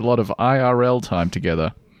to spend a lot of IRL time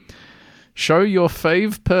together. Show your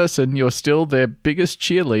fave person you're still their biggest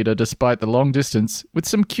cheerleader despite the long distance with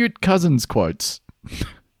some cute cousins quotes.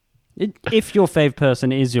 If your fave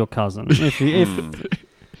person is your cousin, if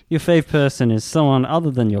your fave person is someone other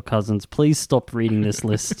than your cousins, please stop reading this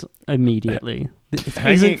list immediately.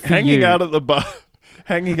 Hanging out at the bar.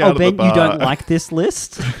 Hanging out at the bar. You don't like this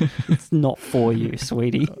list? It's not for you,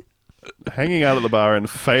 sweetie. Hanging out at the bar and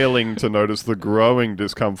failing to notice the growing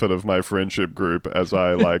discomfort of my friendship group as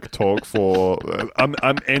I talk for.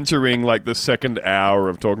 I'm entering the second hour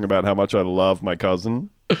of talking about how much I love my cousin.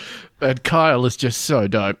 And Kyle is just so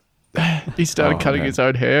dope. He started cutting his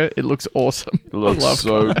own hair. It looks awesome. It looks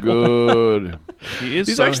so good.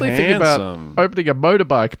 He's so actually thinking about opening a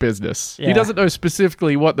motorbike business. Yeah. He doesn't know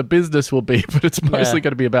specifically what the business will be, but it's mostly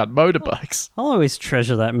going to be about motorbikes. I'll always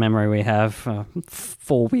treasure that memory we have,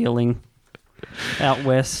 four-wheeling out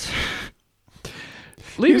west.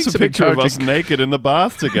 Here's a picture of us naked in the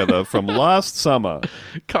bath together from last summer.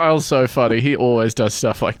 Kyle's so funny. He always does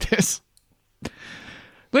stuff like this.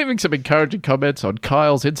 Leaving some encouraging comments on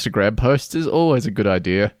Kyle's Instagram posts is always a good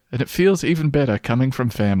idea, and it feels even better coming from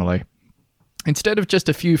family. Instead of just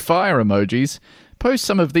a few fire emojis, post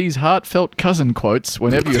some of these heartfelt cousin quotes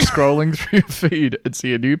whenever you're scrolling through your feed and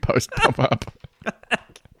see a new post pop up.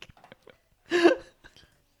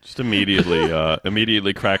 Just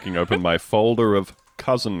immediately cracking open my folder of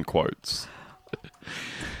cousin quotes.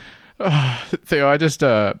 Theo,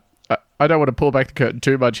 I don't want to pull back the curtain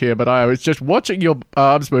too much here, but I was just watching your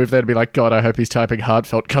arms move there and be like, God, I hope he's typing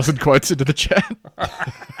heartfelt cousin quotes into the chat.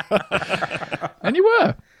 And you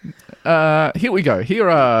were. Here we go. Here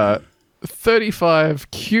are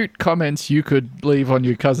 35 cute comments you could leave on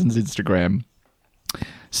your cousin's Instagram.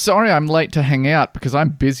 Sorry I'm late to hang out because I'm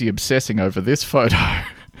busy obsessing over this photo.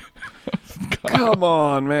 Come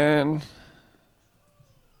on, man.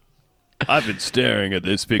 I've been staring at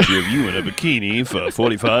this picture of you in a bikini for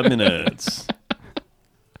 45 minutes.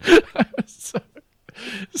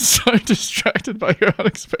 So distracted by your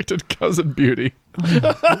unexpected cousin beauty. We've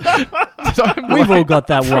all got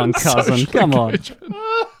that one cousin. Come on.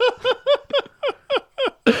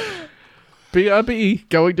 BRB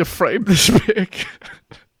going to frame this pic.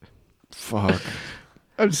 Fuck.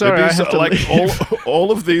 I'm sorry, I have to leave.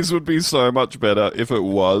 all of these would be so much better if it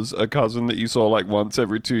was a cousin that you saw once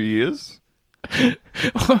every 2 years.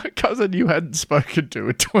 A cousin you hadn't spoken to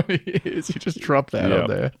in 20 years. You just dropped that on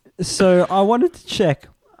there. So I wanted to check.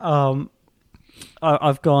 I've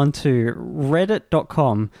gone to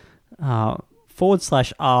reddit.com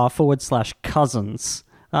 /r/cousins.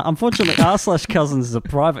 Unfortunately, r/cousins is a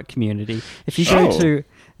private community. If you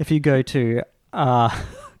go to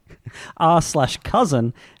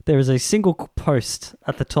r/cousin, there is a single post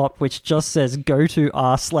at the top which just says go to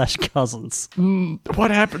r/cousins.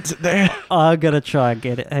 What happens there? I'm going to try and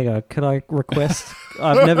get it. Hang on. Can I request?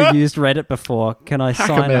 I've never used Reddit before. Can I Hacker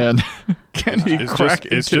sign up? man. Can he crack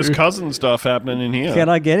It's into... just cousin stuff happening in here. Can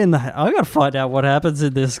I get in the... I got to find out what happens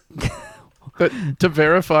in this. But to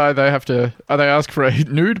verify, they have to... They ask for a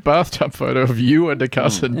nude bathtub photo of you and a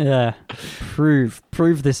cousin. Yeah. Prove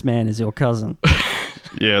this man is your cousin.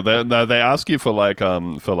 Yeah, they ask you for like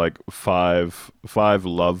five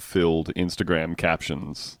love-filled Instagram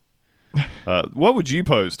captions. What would you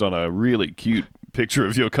post on a really cute picture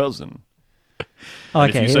of your cousin? And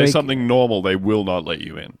Okay. if you say something normal, they will not let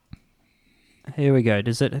you in. Here we go.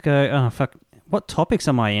 Does it go... Oh, fuck. What topics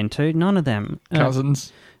am I into? None of them.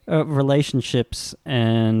 Cousins. Relationships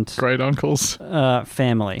and Great uncles.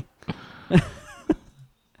 family.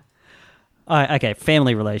 Okay,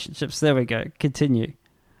 family relationships. There we go. Continue.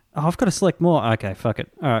 Oh, I've got to select more. Okay, fuck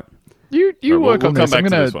it. All right. You We'll work on come this. back to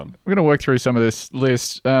this one. We're going to work through some of this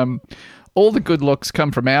list. All the good looks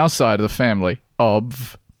come from our side of the family.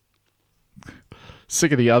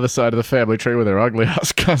 Sick of the other side of the family tree with their ugly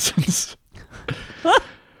ass cousins.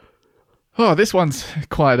 Oh, this one's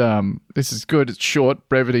quite, this is good. It's short,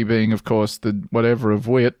 brevity being, of course, the whatever of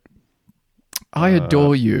wit. I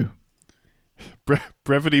adore you.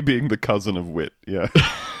 Brevity being the cousin of wit, yeah.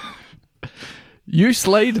 You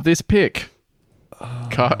slayed this pic,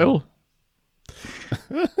 Kyle.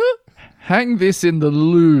 Hang this in the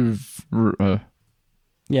Louvre.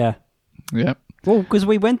 Yeah. Yep. Well, because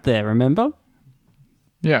we went there, remember?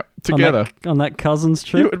 Yeah, together. On that cousin's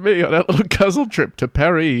You trip. and me on our little cousin trip to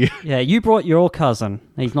Paris. Yeah, you brought your cousin.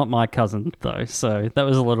 He's not my cousin, though, so that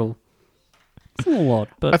was a little... It's a little odd,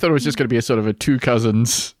 but... I thought it was just going to be a sort of a two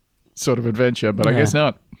cousins sort of adventure, but I Yeah. guess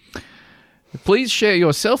not. Please share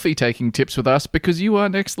your selfie taking tips with us because you are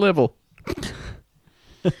next level.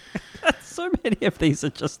 So many of these are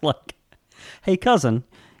just like, hey, cousin,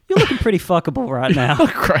 you're looking pretty fuckable right now.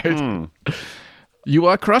 Great. You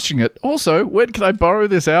are crushing it. Also, when can I borrow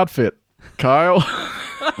this outfit? Kyle.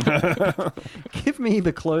 Give me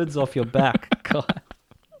the clothes off your back, God.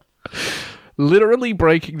 Literally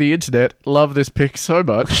breaking the internet. Love this pic so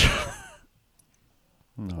much.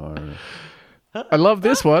 No. I love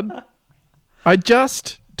this one. I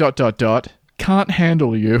just... ... can't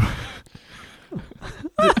handle you.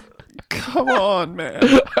 Come on,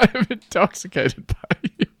 man. I'm intoxicated by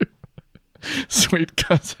you. Sweet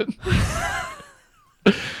cousin.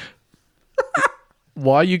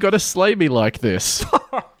 Why you gotta slay me like this?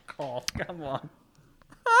 Oh, come on.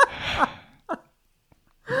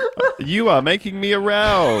 You are making me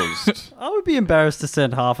aroused. I would be embarrassed to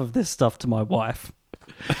send half of this stuff to my wife.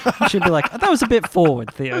 She'd be like, that was a bit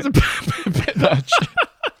forward, Theo. That's a bit much.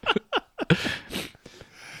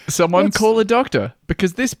 Someone call a doctor,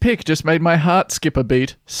 because this pic just made my heart skip a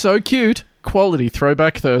beat. So cute. Quality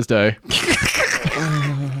Throwback Thursday.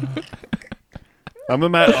 I'm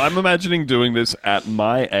imagining doing this at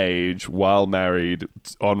my age while married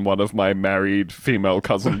on one of my married female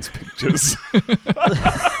cousins' pictures.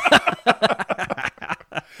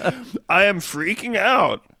 I am freaking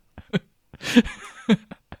out.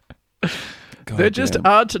 There just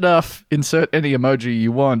aren't enough, insert any emoji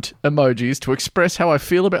you want, emojis to express how I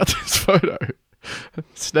feel about this photo.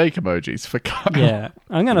 Snake emojis for Kyle. Yeah,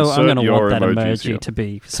 I'm gonna Insert your want that emojis emoji here. to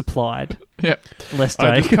be supplied, Yep. lest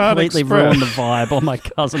I I just can't completely express. ruin the vibe on my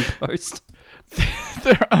cousin post.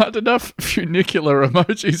 There aren't enough funicular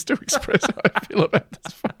emojis to express how I feel about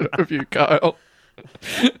this photo of you, Kyle.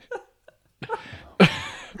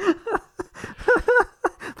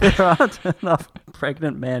 There aren't enough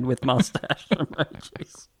pregnant man with mustache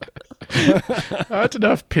emojis. Aren't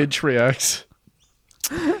enough pinch reacts.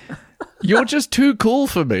 You're just too cool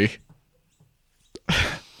for me.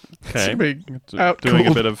 Okay. Doing Doing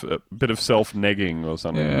a bit of self-negging or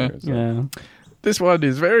something. Yeah. Yeah. This one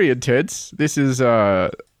is very intense. This is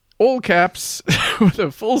all caps with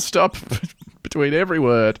a full stop between every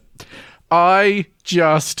word. I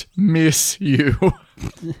just miss you.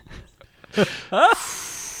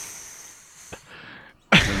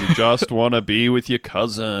 And you just want to be with your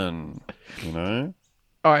cousin, you know?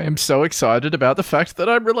 I am so excited about the fact that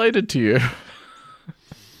I'm related to you.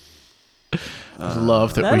 I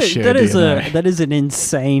love that, we share DNA. That is an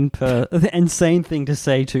insane thing to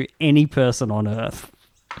say to any person on Earth.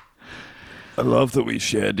 I love that we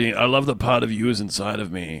share DNA. I love that part of you is inside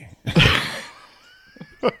of me.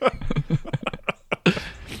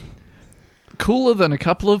 Cooler than a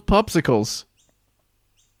couple of popsicles.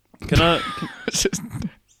 Can I... It's just-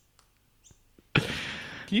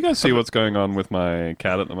 Can you guys see what's going on with my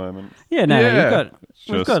cat at the moment? Yeah, no, Yeah.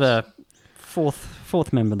 we've Just- got a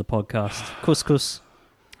fourth member of the podcast, Couscous.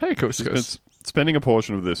 Hey, It's Couscous. spending a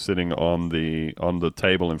portion of this sitting on the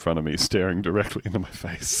table in front of me, staring directly into my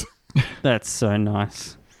face. That's so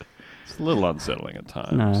nice. It's a little unsettling at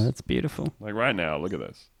times. No, that's beautiful. Like right now, look at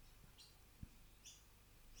this.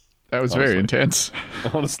 That was Honestly. very intense.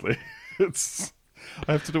 Honestly,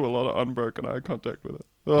 I have to do a lot of unbroken eye contact with it.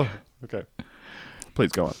 Oh, okay.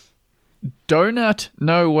 Please go on. Donut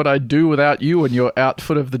know what I'd do without you and your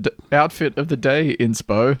outfit of the day,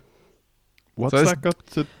 Inspo. What's So that got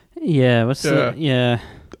to... Yeah, what's Yeah. the yeah?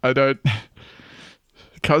 I don't.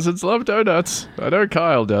 Cousins love donuts. I know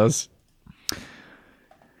Kyle does.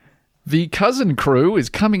 The cousin crew is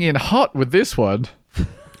coming in hot with this one.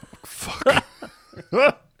 Fuck.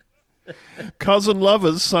 Cousin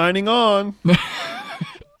lovers signing on.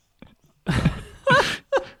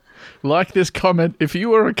 Like this comment, if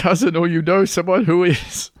you are a cousin or you know someone who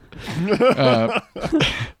is.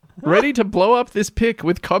 Ready to blow up this pic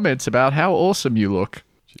with comments about how awesome you look.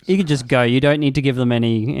 You can just go. You don't need to give them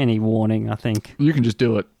any warning. I think You can just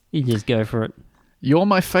do it. you just go for it. You're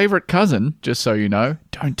my favorite cousin, just so you know.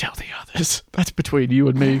 Don't tell the others. That's between you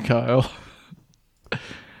and me, Kyle.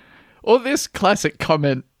 Or this classic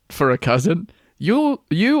comment for a cousin. You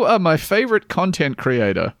are my favorite content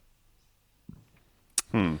creator.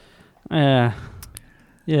 Yeah,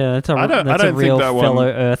 that's a I don't think real that one- fellow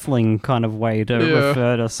Earthling kind of way to Yeah.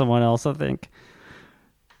 refer to someone else. I think.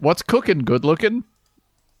 What's cooking, good looking?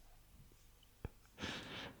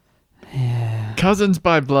 Yeah. Cousins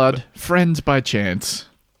by blood, friends by chance.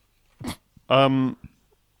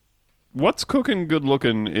 What's cooking good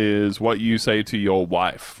looking is what you say to your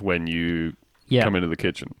wife when you Yeah. come into the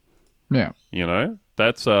kitchen. Yeah. You know,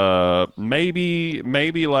 that's maybe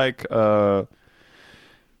like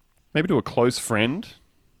maybe to a close friend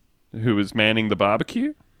who is manning the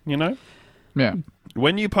barbecue. You know, Yeah.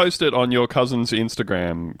 when you post it on your cousin's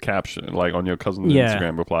Instagram caption, like on your cousin's Yeah.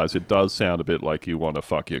 Instagram replies, it does sound a bit like you want to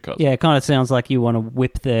fuck your cousin. Yeah, it kind of sounds like you want to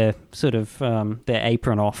whip their sort of their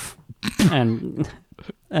apron off and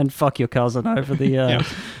fuck your cousin over the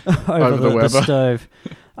over the the Weber. stove.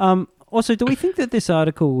 Also, do we think that this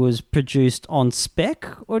article was produced on spec,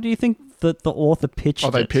 or do you think that the author pitched Oh,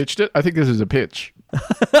 they it? pitched it? I think this is a pitch.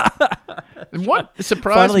 What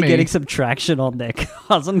surprised Finally me, getting some traction on their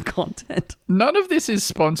cousin content. none of this is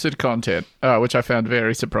sponsored content, which I found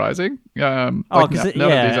very surprising. Oh, Like, because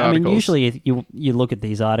none of these I mean, articles. usually you look at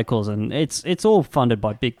these articles and it's all funded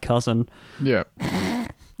by Big Cousin. Yeah.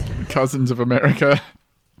 Cousins of America.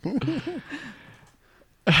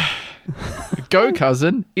 Go,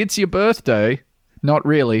 cousin. It's your birthday. Not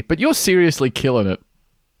really, but you're seriously killing it.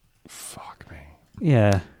 Fuck me.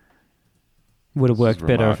 Yeah, would have worked is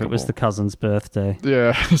better if it was remarkable. the cousin's birthday.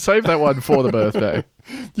 Yeah, save that one for the birthday.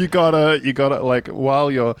 You gotta like while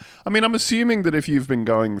you're. I mean, I'm assuming that if you've been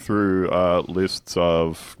going through lists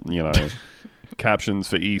of captions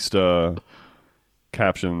for Easter,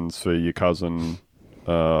 captions for your cousin,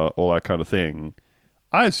 all that kind of thing,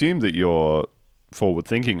 I assume that you're forward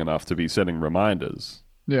thinking enough to be setting reminders.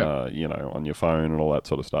 Yeah. On your phone and all that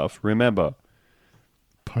sort of stuff. Remember,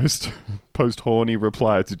 post horny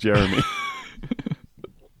reply to Jeremy.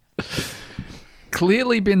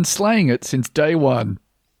 Clearly been slaying it since day one.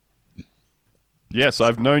 Yes,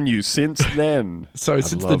 I've known you since then. So I've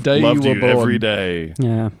since the day you loved were born. every day.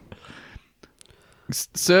 Yeah.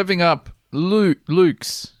 Serving up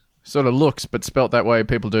Luke's sort of looks, but spelt that way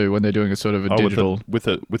people do when they're doing a sort of a digital with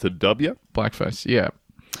a W. blackface. Yeah.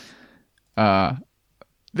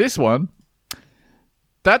 This one.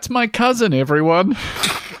 That's my cousin, everyone.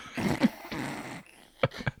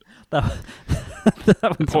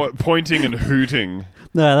 That one's Pointing and hooting.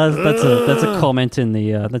 No, that's a comment in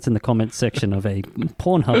the comment section of a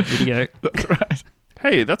Pornhub video. That's right.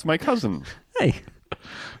 Hey, that's my cousin. Hey,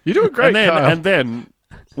 You're doing great, Kyle. And then,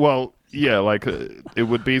 well, yeah, like it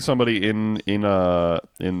would be somebody in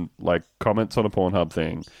like comments on a Pornhub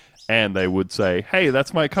thing, and they would say, "Hey,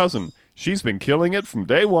 that's my cousin. She's been killing it from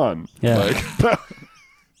day one." Yeah. Like,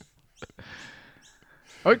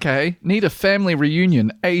 Okay, need a family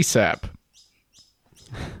reunion ASAP.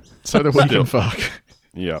 So that we Still. can fuck.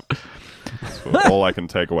 yeah. That's all I can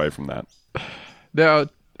take away from that. Now,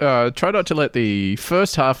 try not to let the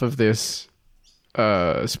first half of this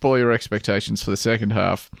spoil your expectations for the second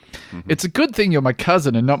half. Mm-hmm. It's a good thing you're my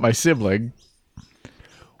cousin and not my sibling.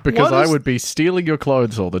 Because What I is- would be stealing your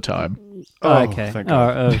clothes all the time. Oh, okay. thank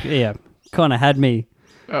God. Yeah, kind of had me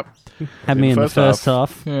Oh, in the first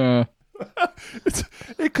half. yeah.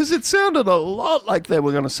 Because it sounded a lot like they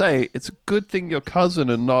were going to say, "It's a good thing your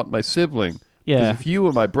cousin and not my sibling." Yeah. If you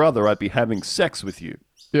were my brother, I'd be having sex with you.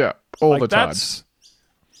 Yeah, all Like, the time.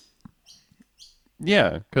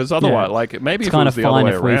 Yeah, because otherwise, Yeah. like, maybe It's if it kind was of the other fine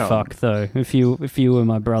way if we around. fuck, though. If you were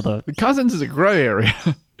my brother. Cousins is a grey area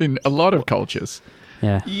in a lot of cultures.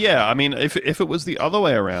 Yeah. Yeah, I mean, if it was the other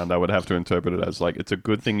way around, I would have to interpret it as, like, it's a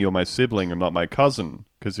good thing you're my sibling and not my cousin.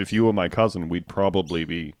 Because if you were my cousin, we'd probably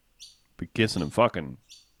be kissing and fucking.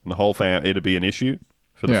 And the whole it'd be an issue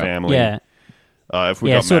for the Yeah. family. Yeah. If we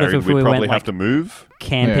Yeah, got sort of married, if we'd we probably went, have like, to move.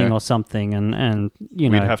 Camping Yeah. or something, and you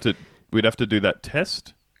know. We'd have to do that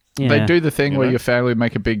test. Yeah. They do the thing You where know? your family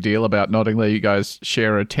make a big deal about not letting you guys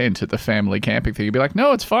share a tent at the family camping thing. You'd be like,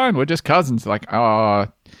 no, it's fine. We're just cousins. Like, oh,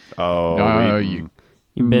 Oh, no, you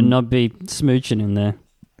You better not be smooching in there.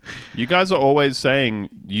 You guys are always saying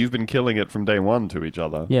you've been killing it from day one to each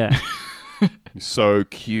other. Yeah. You're so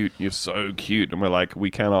cute. You're so cute. And we're like, we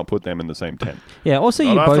cannot put them in the same tent. Yeah. Also,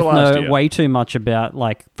 Not you after both last know year. way too much about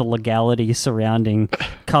like the legality surrounding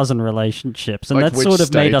cousin relationships, and Like that which sort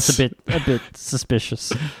of made us states? a bit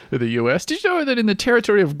suspicious. in the US. Did you know that in the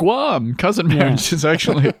territory of Guam, cousin marriage is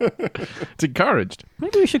actually it's encouraged?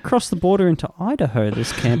 Maybe we should cross the border into Idaho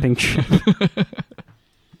this camping trip.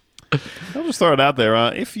 I'll just throw it out there.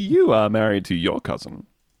 If you are married to your cousin,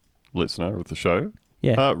 listener of the show,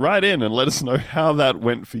 Yeah. write in and let us know how that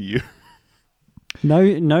went for you.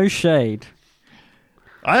 No shade.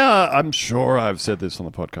 I'm sure I've said this on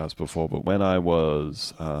the podcast before, but when I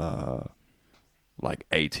was like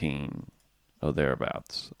 18 or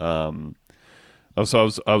thereabouts, so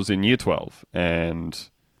I was in year 12 and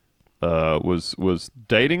was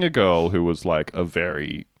dating a girl who was like a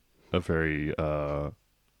very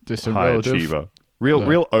Distant high relative. achiever,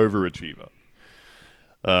 real overachiever.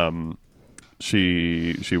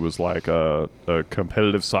 She was like a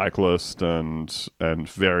competitive cyclist and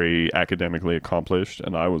very academically accomplished,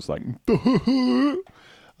 and I was like,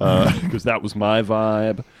 because that was my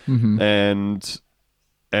vibe, and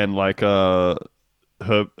like her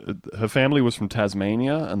family was from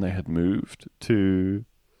Tasmania, and they had moved to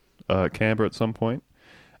Canberra at some point,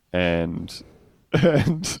 and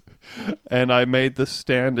I made the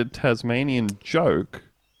standard Tasmanian joke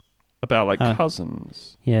about like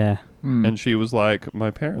cousins. Yeah. And she was like, my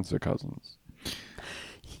parents are cousins.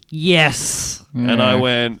 Yes. And I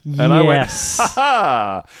went, Yes. ha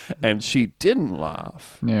ha. And she didn't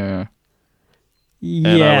laugh. Yeah.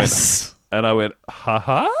 Yes. And I went, ha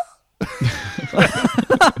ha.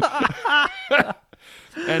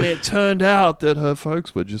 And it turned out that her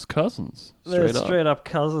folks were just cousins. They're Straight up. straight up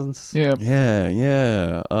cousins. Yeah.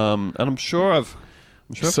 Yeah. And I'm sure I've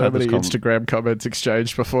So had many this Instagram comments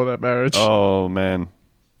exchanged before that marriage. Oh man.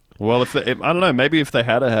 Well, if I don't know, maybe if they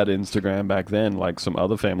had Instagram back then, like some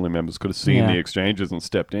other family members could have seen Yeah. the exchanges and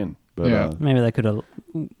stepped in. But Yeah. Maybe they could have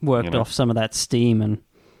worked You know. off some of that steam and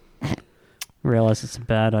realized it's a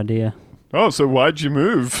bad idea. so why'd you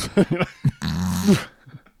move?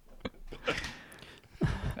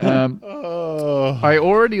 I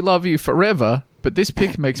already love you forever, but this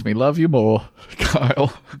pic makes me love you more,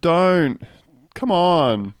 Kyle. Don't. Come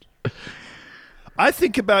on. I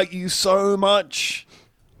think about you so much.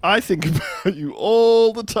 I think about you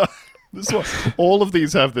all the time. This one, all of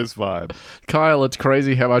these have this vibe. Kyle, it's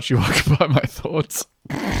crazy how much you occupy my thoughts.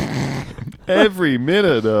 Every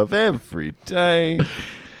minute of every day.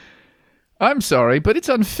 I'm sorry, but it's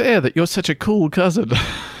unfair that you're such a cool cousin.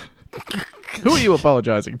 Who are you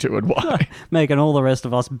apologizing to and why? Making all the rest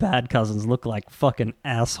of us bad cousins look like fucking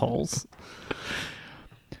assholes.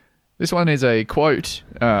 This one is a quote.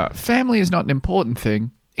 Family is not an important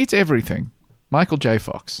thing. It's everything. Michael J.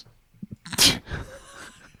 Fox.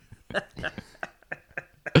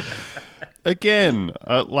 Again,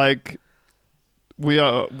 like we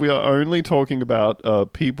are only talking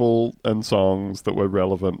about people and songs that were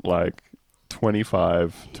relevant like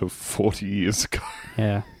 25 to 40 years ago.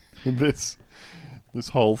 Yeah. This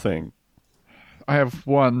whole thing. I have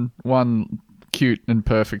one cute and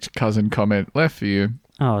perfect cousin comment left for you.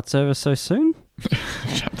 Oh, it's over so soon?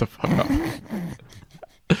 Shut the fuck up.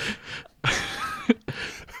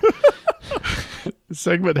 The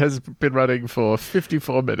segment has been running for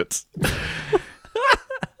 54 minutes.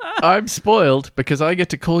 I'm spoiled because I get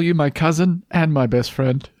to call you my cousin and my best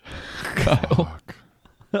friend, Kyle.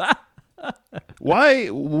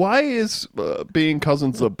 Why is being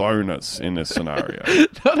cousins a bonus in this scenario?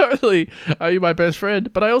 Not only are you my best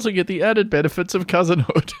friend, but I also get the added benefits of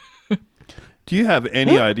cousinhood. Do you have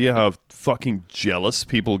any idea how fucking jealous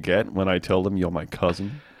people get when I tell them you're my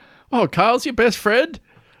cousin? Oh, Kyle's your best friend?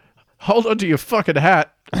 Hold on to your fucking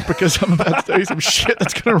hat because I'm about to do some shit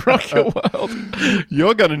that's going to rock your world.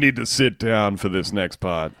 You're gonna need to sit down for this next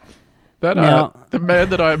part. That Now- the man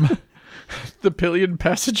that I'm the pillion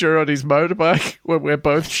passenger on his motorbike when we're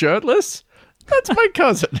both shirtless? That's my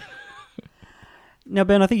cousin. Now,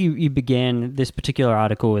 Ben, I think you began this particular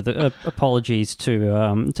article with apologies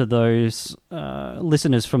to those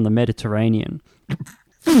listeners from the Mediterranean.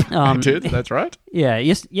 I did, that's right. Yeah,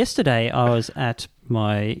 yesterday I was at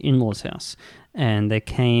my in-laws' house, and there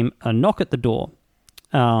came a knock at the door.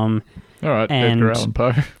 All right, and Edgar Allan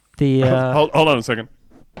Poe. The hold on a second.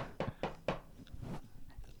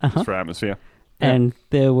 It's for atmosphere. and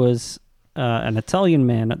there was an Italian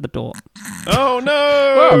man at the door. Oh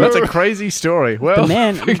no! Oh, that's a crazy story. Well,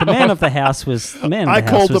 The man of the house was the man. Of I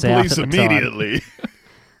the house called the was out police at the time. immediately.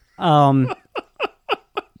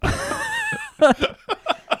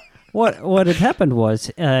 What had happened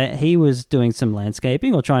was he was doing some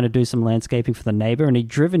landscaping or trying to do some landscaping for the neighbor, and he'd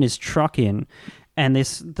driven his truck in, and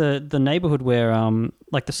the neighborhood where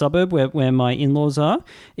like the suburb where my in-laws are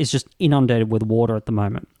is just inundated with water at the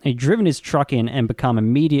moment. He'd driven his truck in and become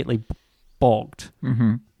immediately bogged.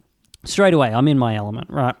 Mm-hmm. Straight away, I'm in my element,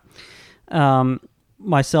 right?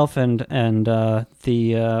 Myself and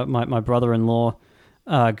my brother-in-law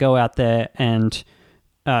go out there and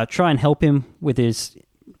try and help him with his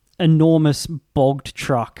enormous bogged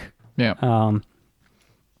truck. yeah.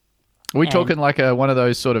 Are we talking like one of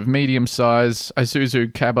those sort of medium-sized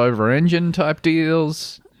Isuzu cab-over engine type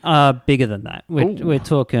deals? Bigger than that. We're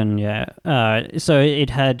talking, yeah. So it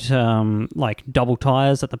had like double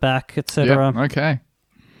tires at the back, etc. Yeah, okay.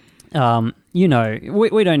 You know,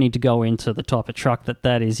 we don't need to go into the type of truck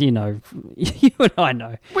that is. You know, you and I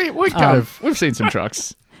know. We've seen some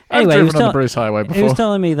trucks. Anyway, I've driven on the Bruce Highway before. He was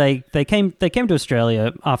telling me they came to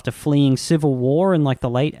Australia after fleeing civil war in like the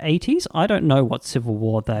late 80s. I don't know what civil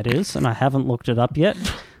war that is, and I haven't looked it up yet.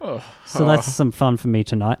 So that's some fun for me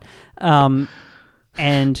tonight.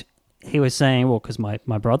 And he was saying, well, because my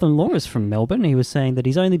brother-in-law is from Melbourne, he was saying that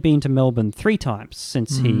he's only been to Melbourne 3 times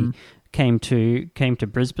since he came to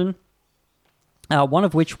Brisbane. One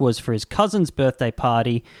of which was for his cousin's birthday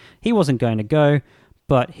party. He wasn't going to go,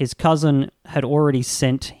 but his cousin had already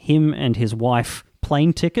sent him and his wife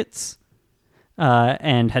plane tickets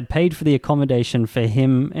and had paid for the accommodation for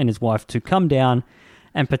him and his wife to come down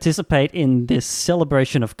and participate in this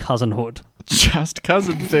celebration of cousinhood. Just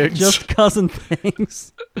cousin things. Just cousin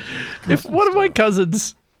things. If one of my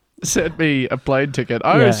cousins sent me a plane ticket,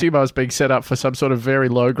 I assume I was being set up for some sort of very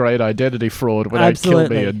low-grade identity fraud where they'd kill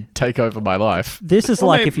me and take over my life. This is Well,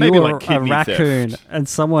 like if you maybe were like a kidney raccoon theft. and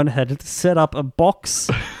someone had set up a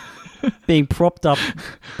box being propped up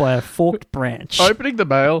by a forked branch. Opening the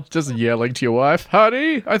mail, just yelling to your wife,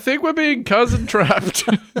 honey, I think we're being cousin trapped.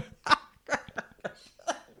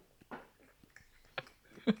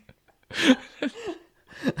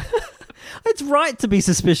 It's right to be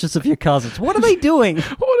suspicious of your cousins. What are they doing?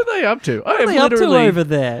 What are they up to? What are they up to over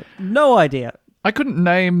there? No idea. I couldn't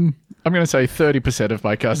name, I'm going to say 30% of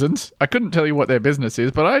my cousins. I couldn't tell you what their business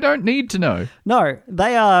is, but I don't need to know. No,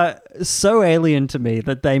 they are so alien to me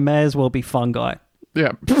that they may as well be fungi.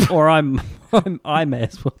 Yeah. Or I may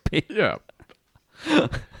as well be. Yeah.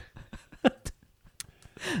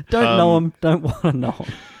 Don't know them, don't want to know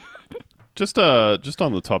them. Just on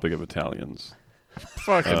the topic of Italians.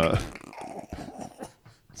 Fucking.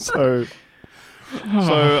 So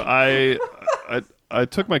I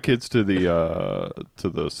took my kids to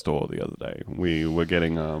the store the other day. We were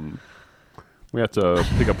getting we had to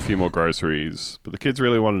pick up a few more groceries, but the kids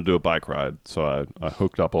really wanted to do a bike ride, so I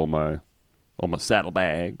hooked up all my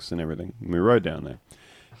saddlebags and everything. And we rode down there,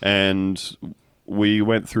 and we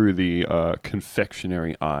went through the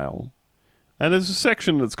confectionery aisle. And there's a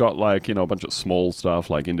section that's got, like, you know, a bunch of small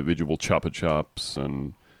stuff, like individual Chupa Chups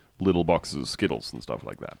and little boxes of Skittles and stuff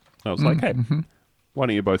like that. I was like, hey, why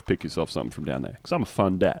don't you both pick yourself something from down there? Because I'm a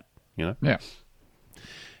fun dad, you know? Yeah.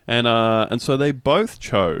 And so they both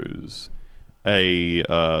chose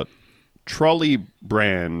a Trolley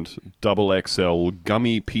brand XXL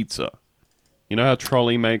gummy pizza. You know how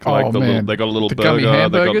Trolley make, like, they got a little the burger. gummy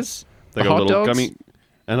hamburgers? They The got a hot little dogs? gummy.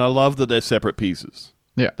 And I love that they're separate pieces.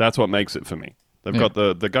 Yeah. That's what makes it for me. They've Yeah. got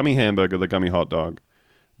the gummy hamburger, the gummy hot dog,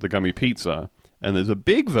 the gummy pizza, and there's a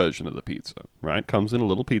big version of the pizza, right? Comes in a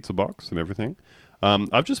little pizza box and everything.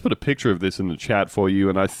 I've just put a picture of this in the chat for you,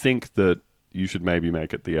 and I think that you should maybe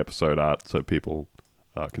make it the episode art so people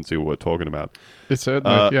can see what we're talking about. It's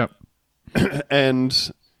certainly, yeah.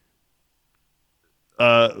 And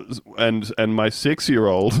my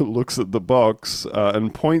 6-year-old looks at the box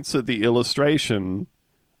and points at the illustration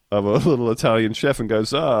of a little Italian chef and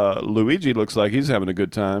goes, Luigi looks like he's having a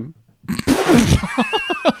good time.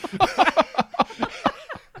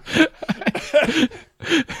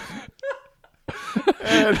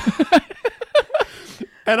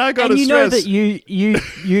 And I got And to you know stress. that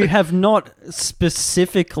you have not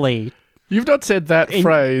specifically You've not said that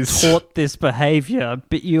phrase. taught this behavior,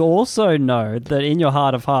 but you also know that in your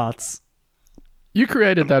heart of hearts, You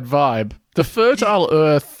created that vibe. The fertile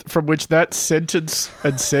earth from which that sentence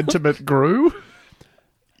and sentiment grew.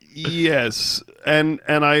 Yes, and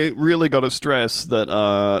I really got to stress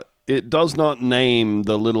that it does not name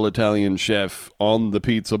the little Italian chef on the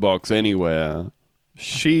pizza box anywhere.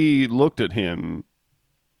 She looked at him,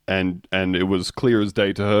 and it was clear as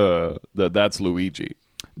day to her that that's Luigi.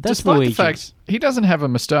 that's Despite Luigi. the fact he doesn't have a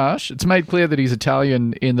moustache, it's made clear that he's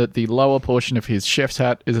Italian in that the lower portion of his chef's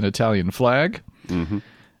hat is an Italian flag. Mm-hmm.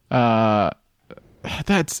 I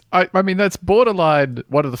mean, that's borderline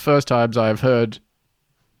one of the first times I've heard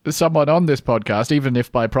someone on this podcast, even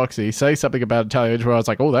if by proxy, say something about Italians where I was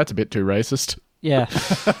like, oh, that's a bit too racist. Yeah.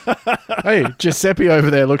 Hey, Giuseppe over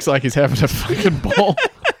there looks like he's having a fucking ball.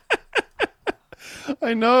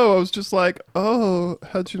 I know. I was just like, oh,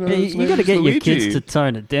 how'd you know? his You name got to was get your Luigi? kids to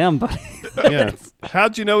tone it down, buddy. Yeah.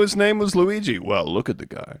 How'd you know his name was Luigi? Well, look at the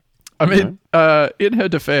guy. I mean, in her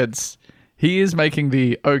defense, he is making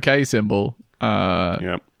the OK symbol.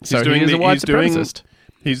 Yeah. So he is a white supremacist.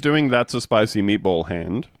 He's doing that's a spicy meatball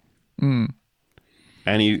hand. And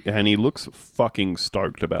he looks fucking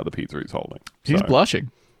stoked about the pizza he's holding. He's So,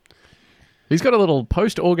 blushing. He's got a little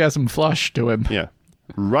post-orgasm flush to him. Yeah.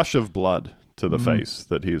 Rush of blood to the face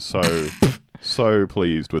that he is so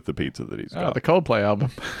pleased with the pizza that he's got. The Coldplay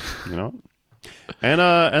album. You know?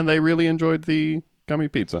 And they really enjoyed the gummy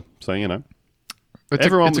pizza. So, you know.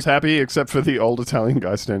 Everyone was happy except for the old Italian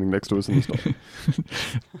guy standing next to us in the store.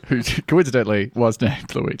 Who coincidentally was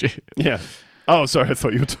named Luigi. Yeah. Oh, sorry. I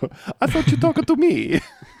thought you were talking to me.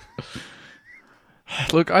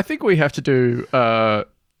 Look, I think we have to do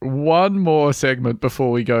one more segment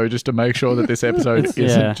before we go, just to make sure that this episode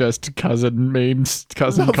isn't Yeah. just cousin memes,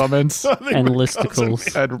 cousin comments, And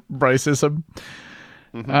listicles. and racism.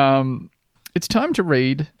 It's time to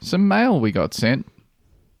read some mail we got sent,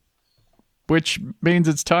 which means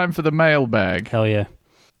it's time for the mailbag. Hell yeah.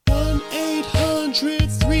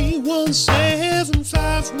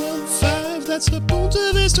 1-800-317-515. That's the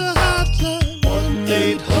Punta Vista hotline.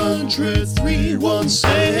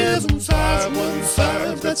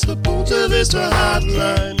 1-800-317-515. That's the Punta Vista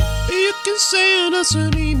hotline. You can send us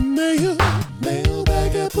an email.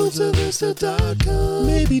 Mailbag at puntavista.com.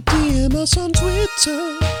 Maybe DM us on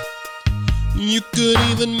Twitter. You could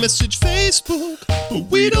even message Facebook, but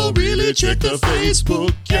we don't really check the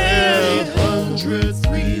Facebook. Yeah,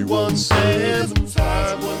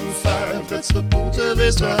 800-317-515. That's the Punta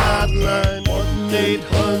Vista hotline.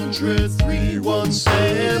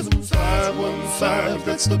 1-800-317-515.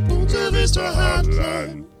 That's the Punta Vista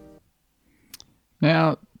hotline.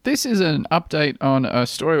 Now, this is an update on a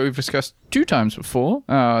story we've discussed 2 times before.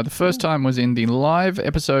 The first time was in the live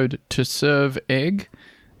episode To Serve Egg.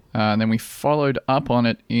 And then we followed up on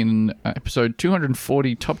it in episode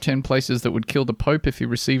 240, Top 10 Places That Would Kill the Pope If He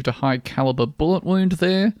Received a High Caliber Bullet Wound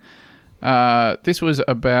there. This was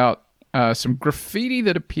about some graffiti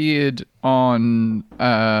that appeared on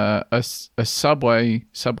a Subway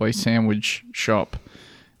sandwich shop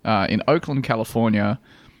in Oakland, California,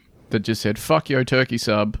 that just said, fuck yo turkey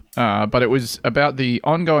sub. But it was about the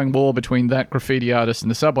ongoing war between that graffiti artist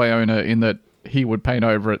and the Subway owner, in that he would paint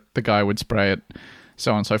over it, the guy would spray it,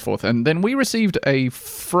 so on and so forth. And then we received a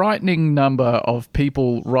frightening number of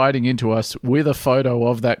people writing into us with a photo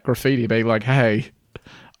of that graffiti, being like, hey,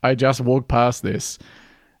 I just walked past this.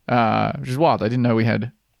 Which is wild. I didn't know we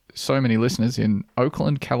had so many listeners in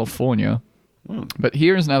Oakland, California. But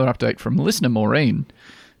here is another update from listener Maureen,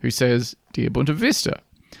 who says, Dear Bunta Vista,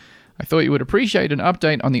 I thought you would appreciate an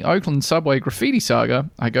update on the Oakland subway graffiti saga.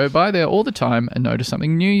 I go by there all the time and noticed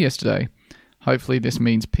something new yesterday. Hopefully this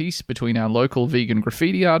means peace between our local vegan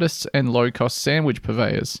graffiti artists and low-cost sandwich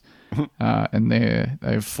purveyors. And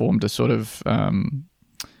they've formed a sort of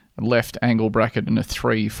left angle bracket and a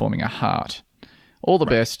 3 forming a heart. All the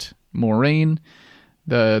best, Maureen.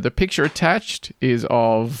 The picture attached is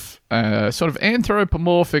of a sort of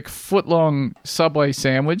anthropomorphic foot-long Subway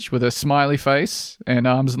sandwich with a smiley face and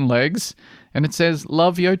arms and legs. And it says,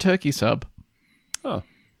 love yo turkey sub. Oh.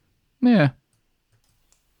 Yeah.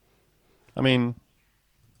 I mean,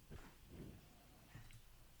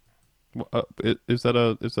 is that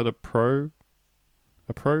a pro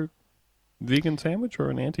vegan sandwich or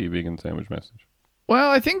an anti-vegan sandwich message?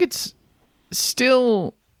 Well, I think it's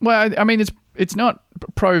still... Well, I mean, it's not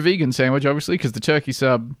pro-vegan sandwich, obviously, because the turkey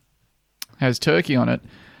sub has turkey on it.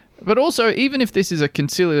 But also, even if this is a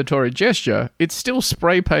conciliatory gesture, it's still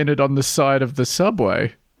spray-painted on the side of the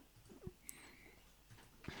Subway.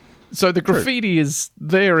 So the graffiti is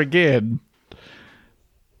there again.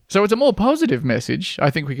 So it's a more positive message, I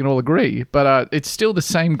think we can all agree, but it's still the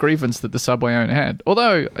same grievance that the Subway owner had.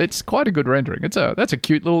 Although it's quite a good rendering. That's a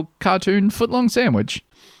cute little cartoon footlong sandwich.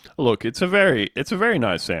 Look, it's a very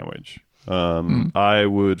nice sandwich. I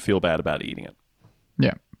would feel bad about eating it.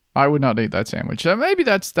 Yeah, I would not eat that sandwich. So maybe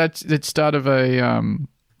that's the start of a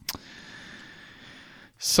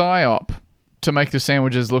psyop to make the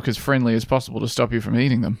sandwiches look as friendly as possible to stop you from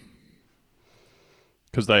eating them.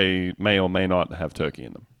 Because they may or may not have turkey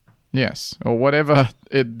in them. Yes, or whatever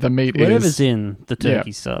the meat is. Whatever's in the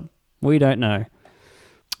turkey sub. We don't know.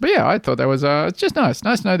 But yeah, I thought that was it's just nice.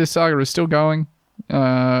 Nice to know this saga is still going.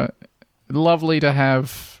 Lovely to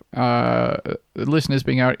have listeners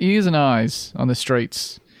being our ears and eyes on the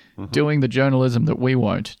streets, doing the journalism that we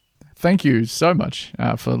won't. Thank you so much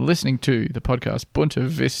for listening to the podcast Bunta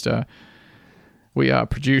Vista. We are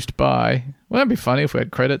produced by... Well, that'd be funny if we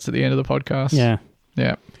had credits at the end of the podcast. Yeah.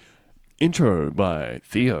 Yeah. Intro by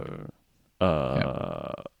Theo.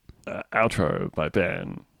 Outro by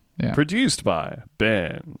Ben. Yeah. Produced by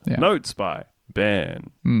Ben. Yeah. Notes by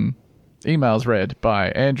Ben. Emails read by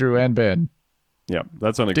Andrew and Ben. Yeah,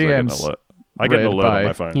 that's unexpected. DMs I get an read alert by- on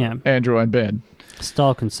my phone. Yeah. Andrew and Ben.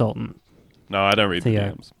 Style consultant. No, I don't read the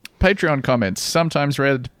Theo. DMs. Patreon comments, sometimes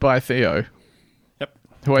read by Theo, Yep.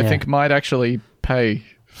 who I Yeah. think might actually pay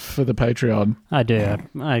for the Patreon. I do.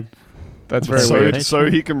 I That's very So, weird. so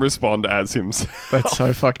he can respond as himself. That's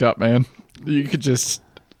so fucked up, man. We could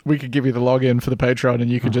give you the login for the Patreon and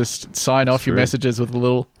you could just sign off your True. messages with a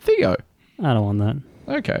little Theo. I don't want that.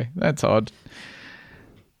 Okay, that's odd.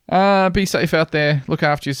 Be safe out there. Look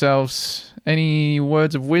after yourselves. Any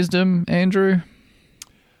words of wisdom, Andrew?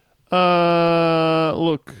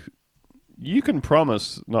 Look, you can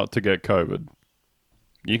promise not to get COVID.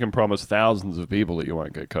 You can promise thousands of people that you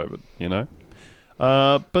won't get COVID, you know?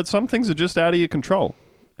 But some things are just out of your control.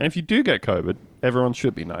 And if you do get COVID, everyone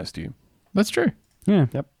should be nice to you. That's true. Yeah.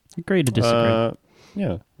 Yep. Agree to disagree.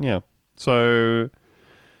 Yeah. So,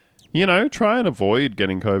 you know, try and avoid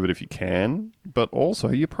getting COVID if you can, but also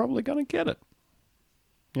you're probably going to get it.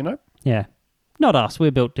 You know? Yeah. Not us.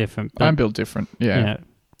 We're built different. But, I'm built different. Yeah. you know,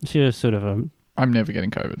 she's sort of a I'm never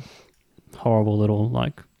getting COVID. horrible little,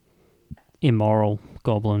 like, immoral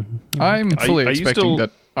goblin. I'm fully are you expecting still-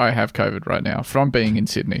 that I have COVID right now from being in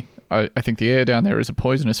Sydney. I think the air down there is a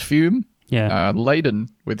poisonous fume, Yeah. laden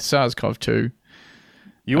with SARS-CoV-2.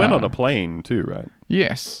 You went on a plane too, right?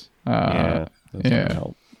 Yes. That's not yeah.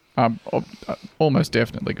 gonna help. Almost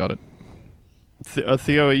definitely got it.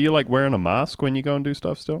 Theo, are you like wearing a mask when you go and do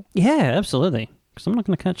stuff still? Yeah, absolutely. Because I'm not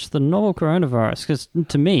going to catch the novel coronavirus. Because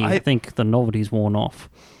to me, I I- think the novelty's worn off.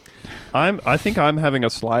 I think I'm having a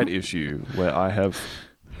slight issue where I have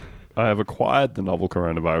acquired the novel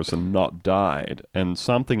coronavirus and not died, and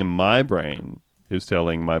something in my brain is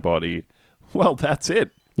telling my body, well, that's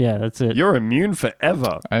it. Yeah, that's it. You're immune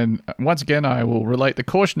forever. And once again, I will relate the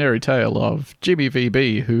cautionary tale of Jimmy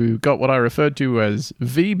VB, who got what I referred to as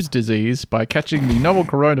Veeb's disease by catching the novel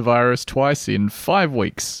coronavirus twice in 5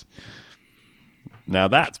 weeks. Now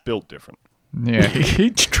that's built different. Yeah, he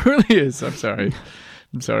truly is. I'm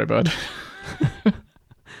sorry, bud.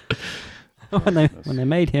 when they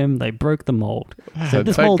made him, they broke the mold. So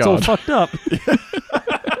this Thank mold's all God. fucked up.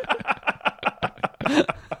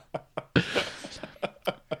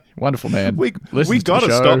 Wonderful man. We Listens to gotta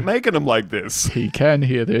the show. stop making them like this. He can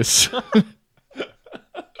hear this.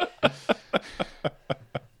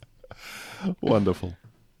 Wonderful.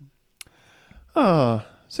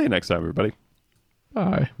 See you next time, everybody.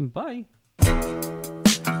 Bye. Bye.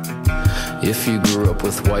 If you grew up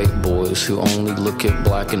with white boys who only look at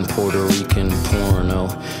black and Puerto Rican porno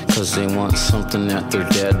cause they want something that their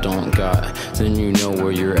dad don't got, then you know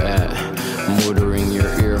where you're at. Motoring your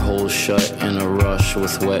ear holes shut in a rush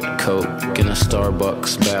with wet coke in a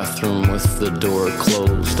Starbucks bathroom with the door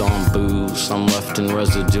closed on booze. I'm left in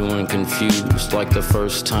residue and confused like the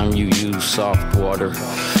first time you used soft water.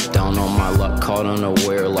 Down on my luck, caught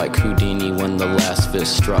unaware like Houdini when the last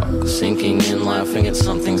fist struck. Sinking in, laughing at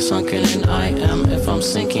something sunken in I am. If I'm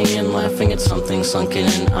sinking in, laughing at something sunken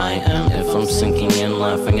in I am. If I'm sinking in,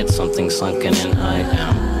 laughing at something sunken in I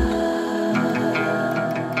am.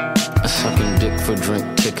 Sucking dick for drink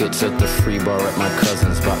tickets at the free bar at my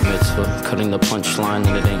cousin's bat mitzvah. Cutting the punchline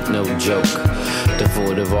and it ain't no joke.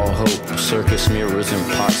 Devoid of all hope, circus mirrors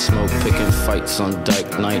and pot smoke. Picking fights on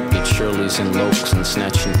dyke night at Shirley's and Lokes and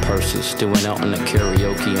snatching purses. Doing out in the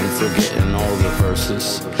karaoke and forgetting all the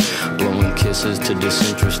verses. Blowing kisses to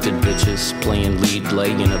disinterested bitches. Playing lead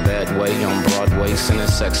lay in a bad way on Broadway. Sending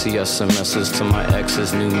sexy SMSs to my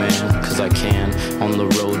ex's new man. Cause I can. On the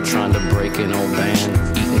road trying to break an old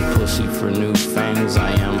band. Eating pussy pussy for new fangs.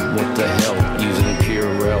 I am, what the hell, using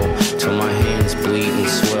Purell till my hands bleed and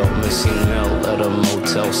swell. Missing Mel at a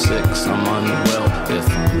Motel 6, I'm unwell. If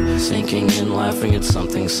I'm sinking and laughing at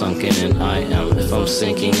something sunken in, I am. If I'm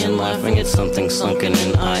sinking and laughing at something sunken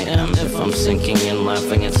in, I am. If I'm sinking and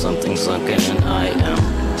laughing at something sunken in, I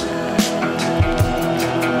am.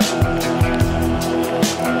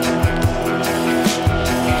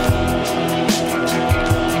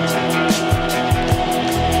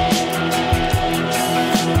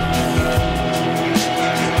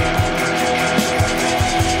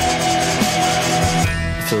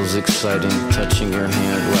 Feels exciting, touching your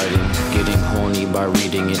handwriting, getting horny by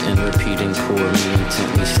reading it and repeating poor me,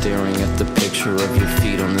 intently staring at the picture of your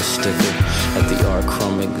feet on the sticker. At the art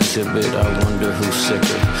chrome exhibit, I wonder who's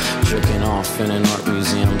sicker, jerking off in an art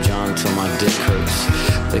museum, John, till my dick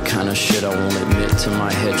hurts. The kind of shit I won't admit to my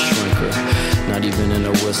head shrinker, not even in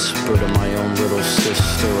a whisper to my own little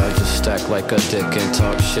sister. I just act like a dick and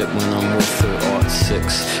talk shit when I'm with her. Art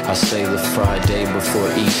 6, I say the Friday before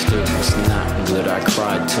Easter was not good. I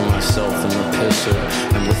cried to myself in the pisser,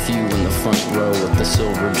 and with you in the front row at the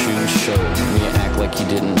Silver Jews show. You act like you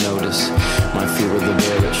didn't notice my fear of the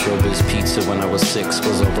bear at Showbiz Pizza when I was 6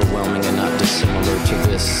 was overwhelming and not dissimilar to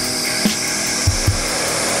this.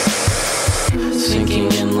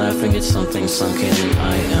 Sinking and laughing at something sunken in,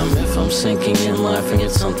 I am. If I'm sinking and laughing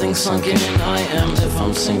at something sunken in, I am. If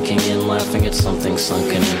I'm sinking and laughing at something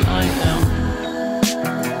sunken in, I am.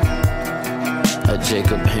 A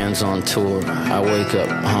Jacob hands on tour, I wake up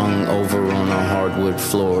hung over on a hardwood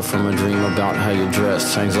floor from a dream about how you're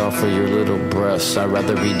dressed, hangs off of your little breasts. I'd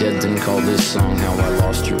rather be dead than call this song how I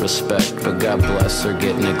lost your respect, but God bless or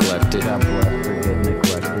get neglected. God bless or get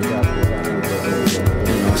neglected. God bless or get neglected.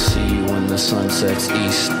 And I'll see you when the sun sets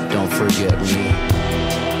east, don't forget me.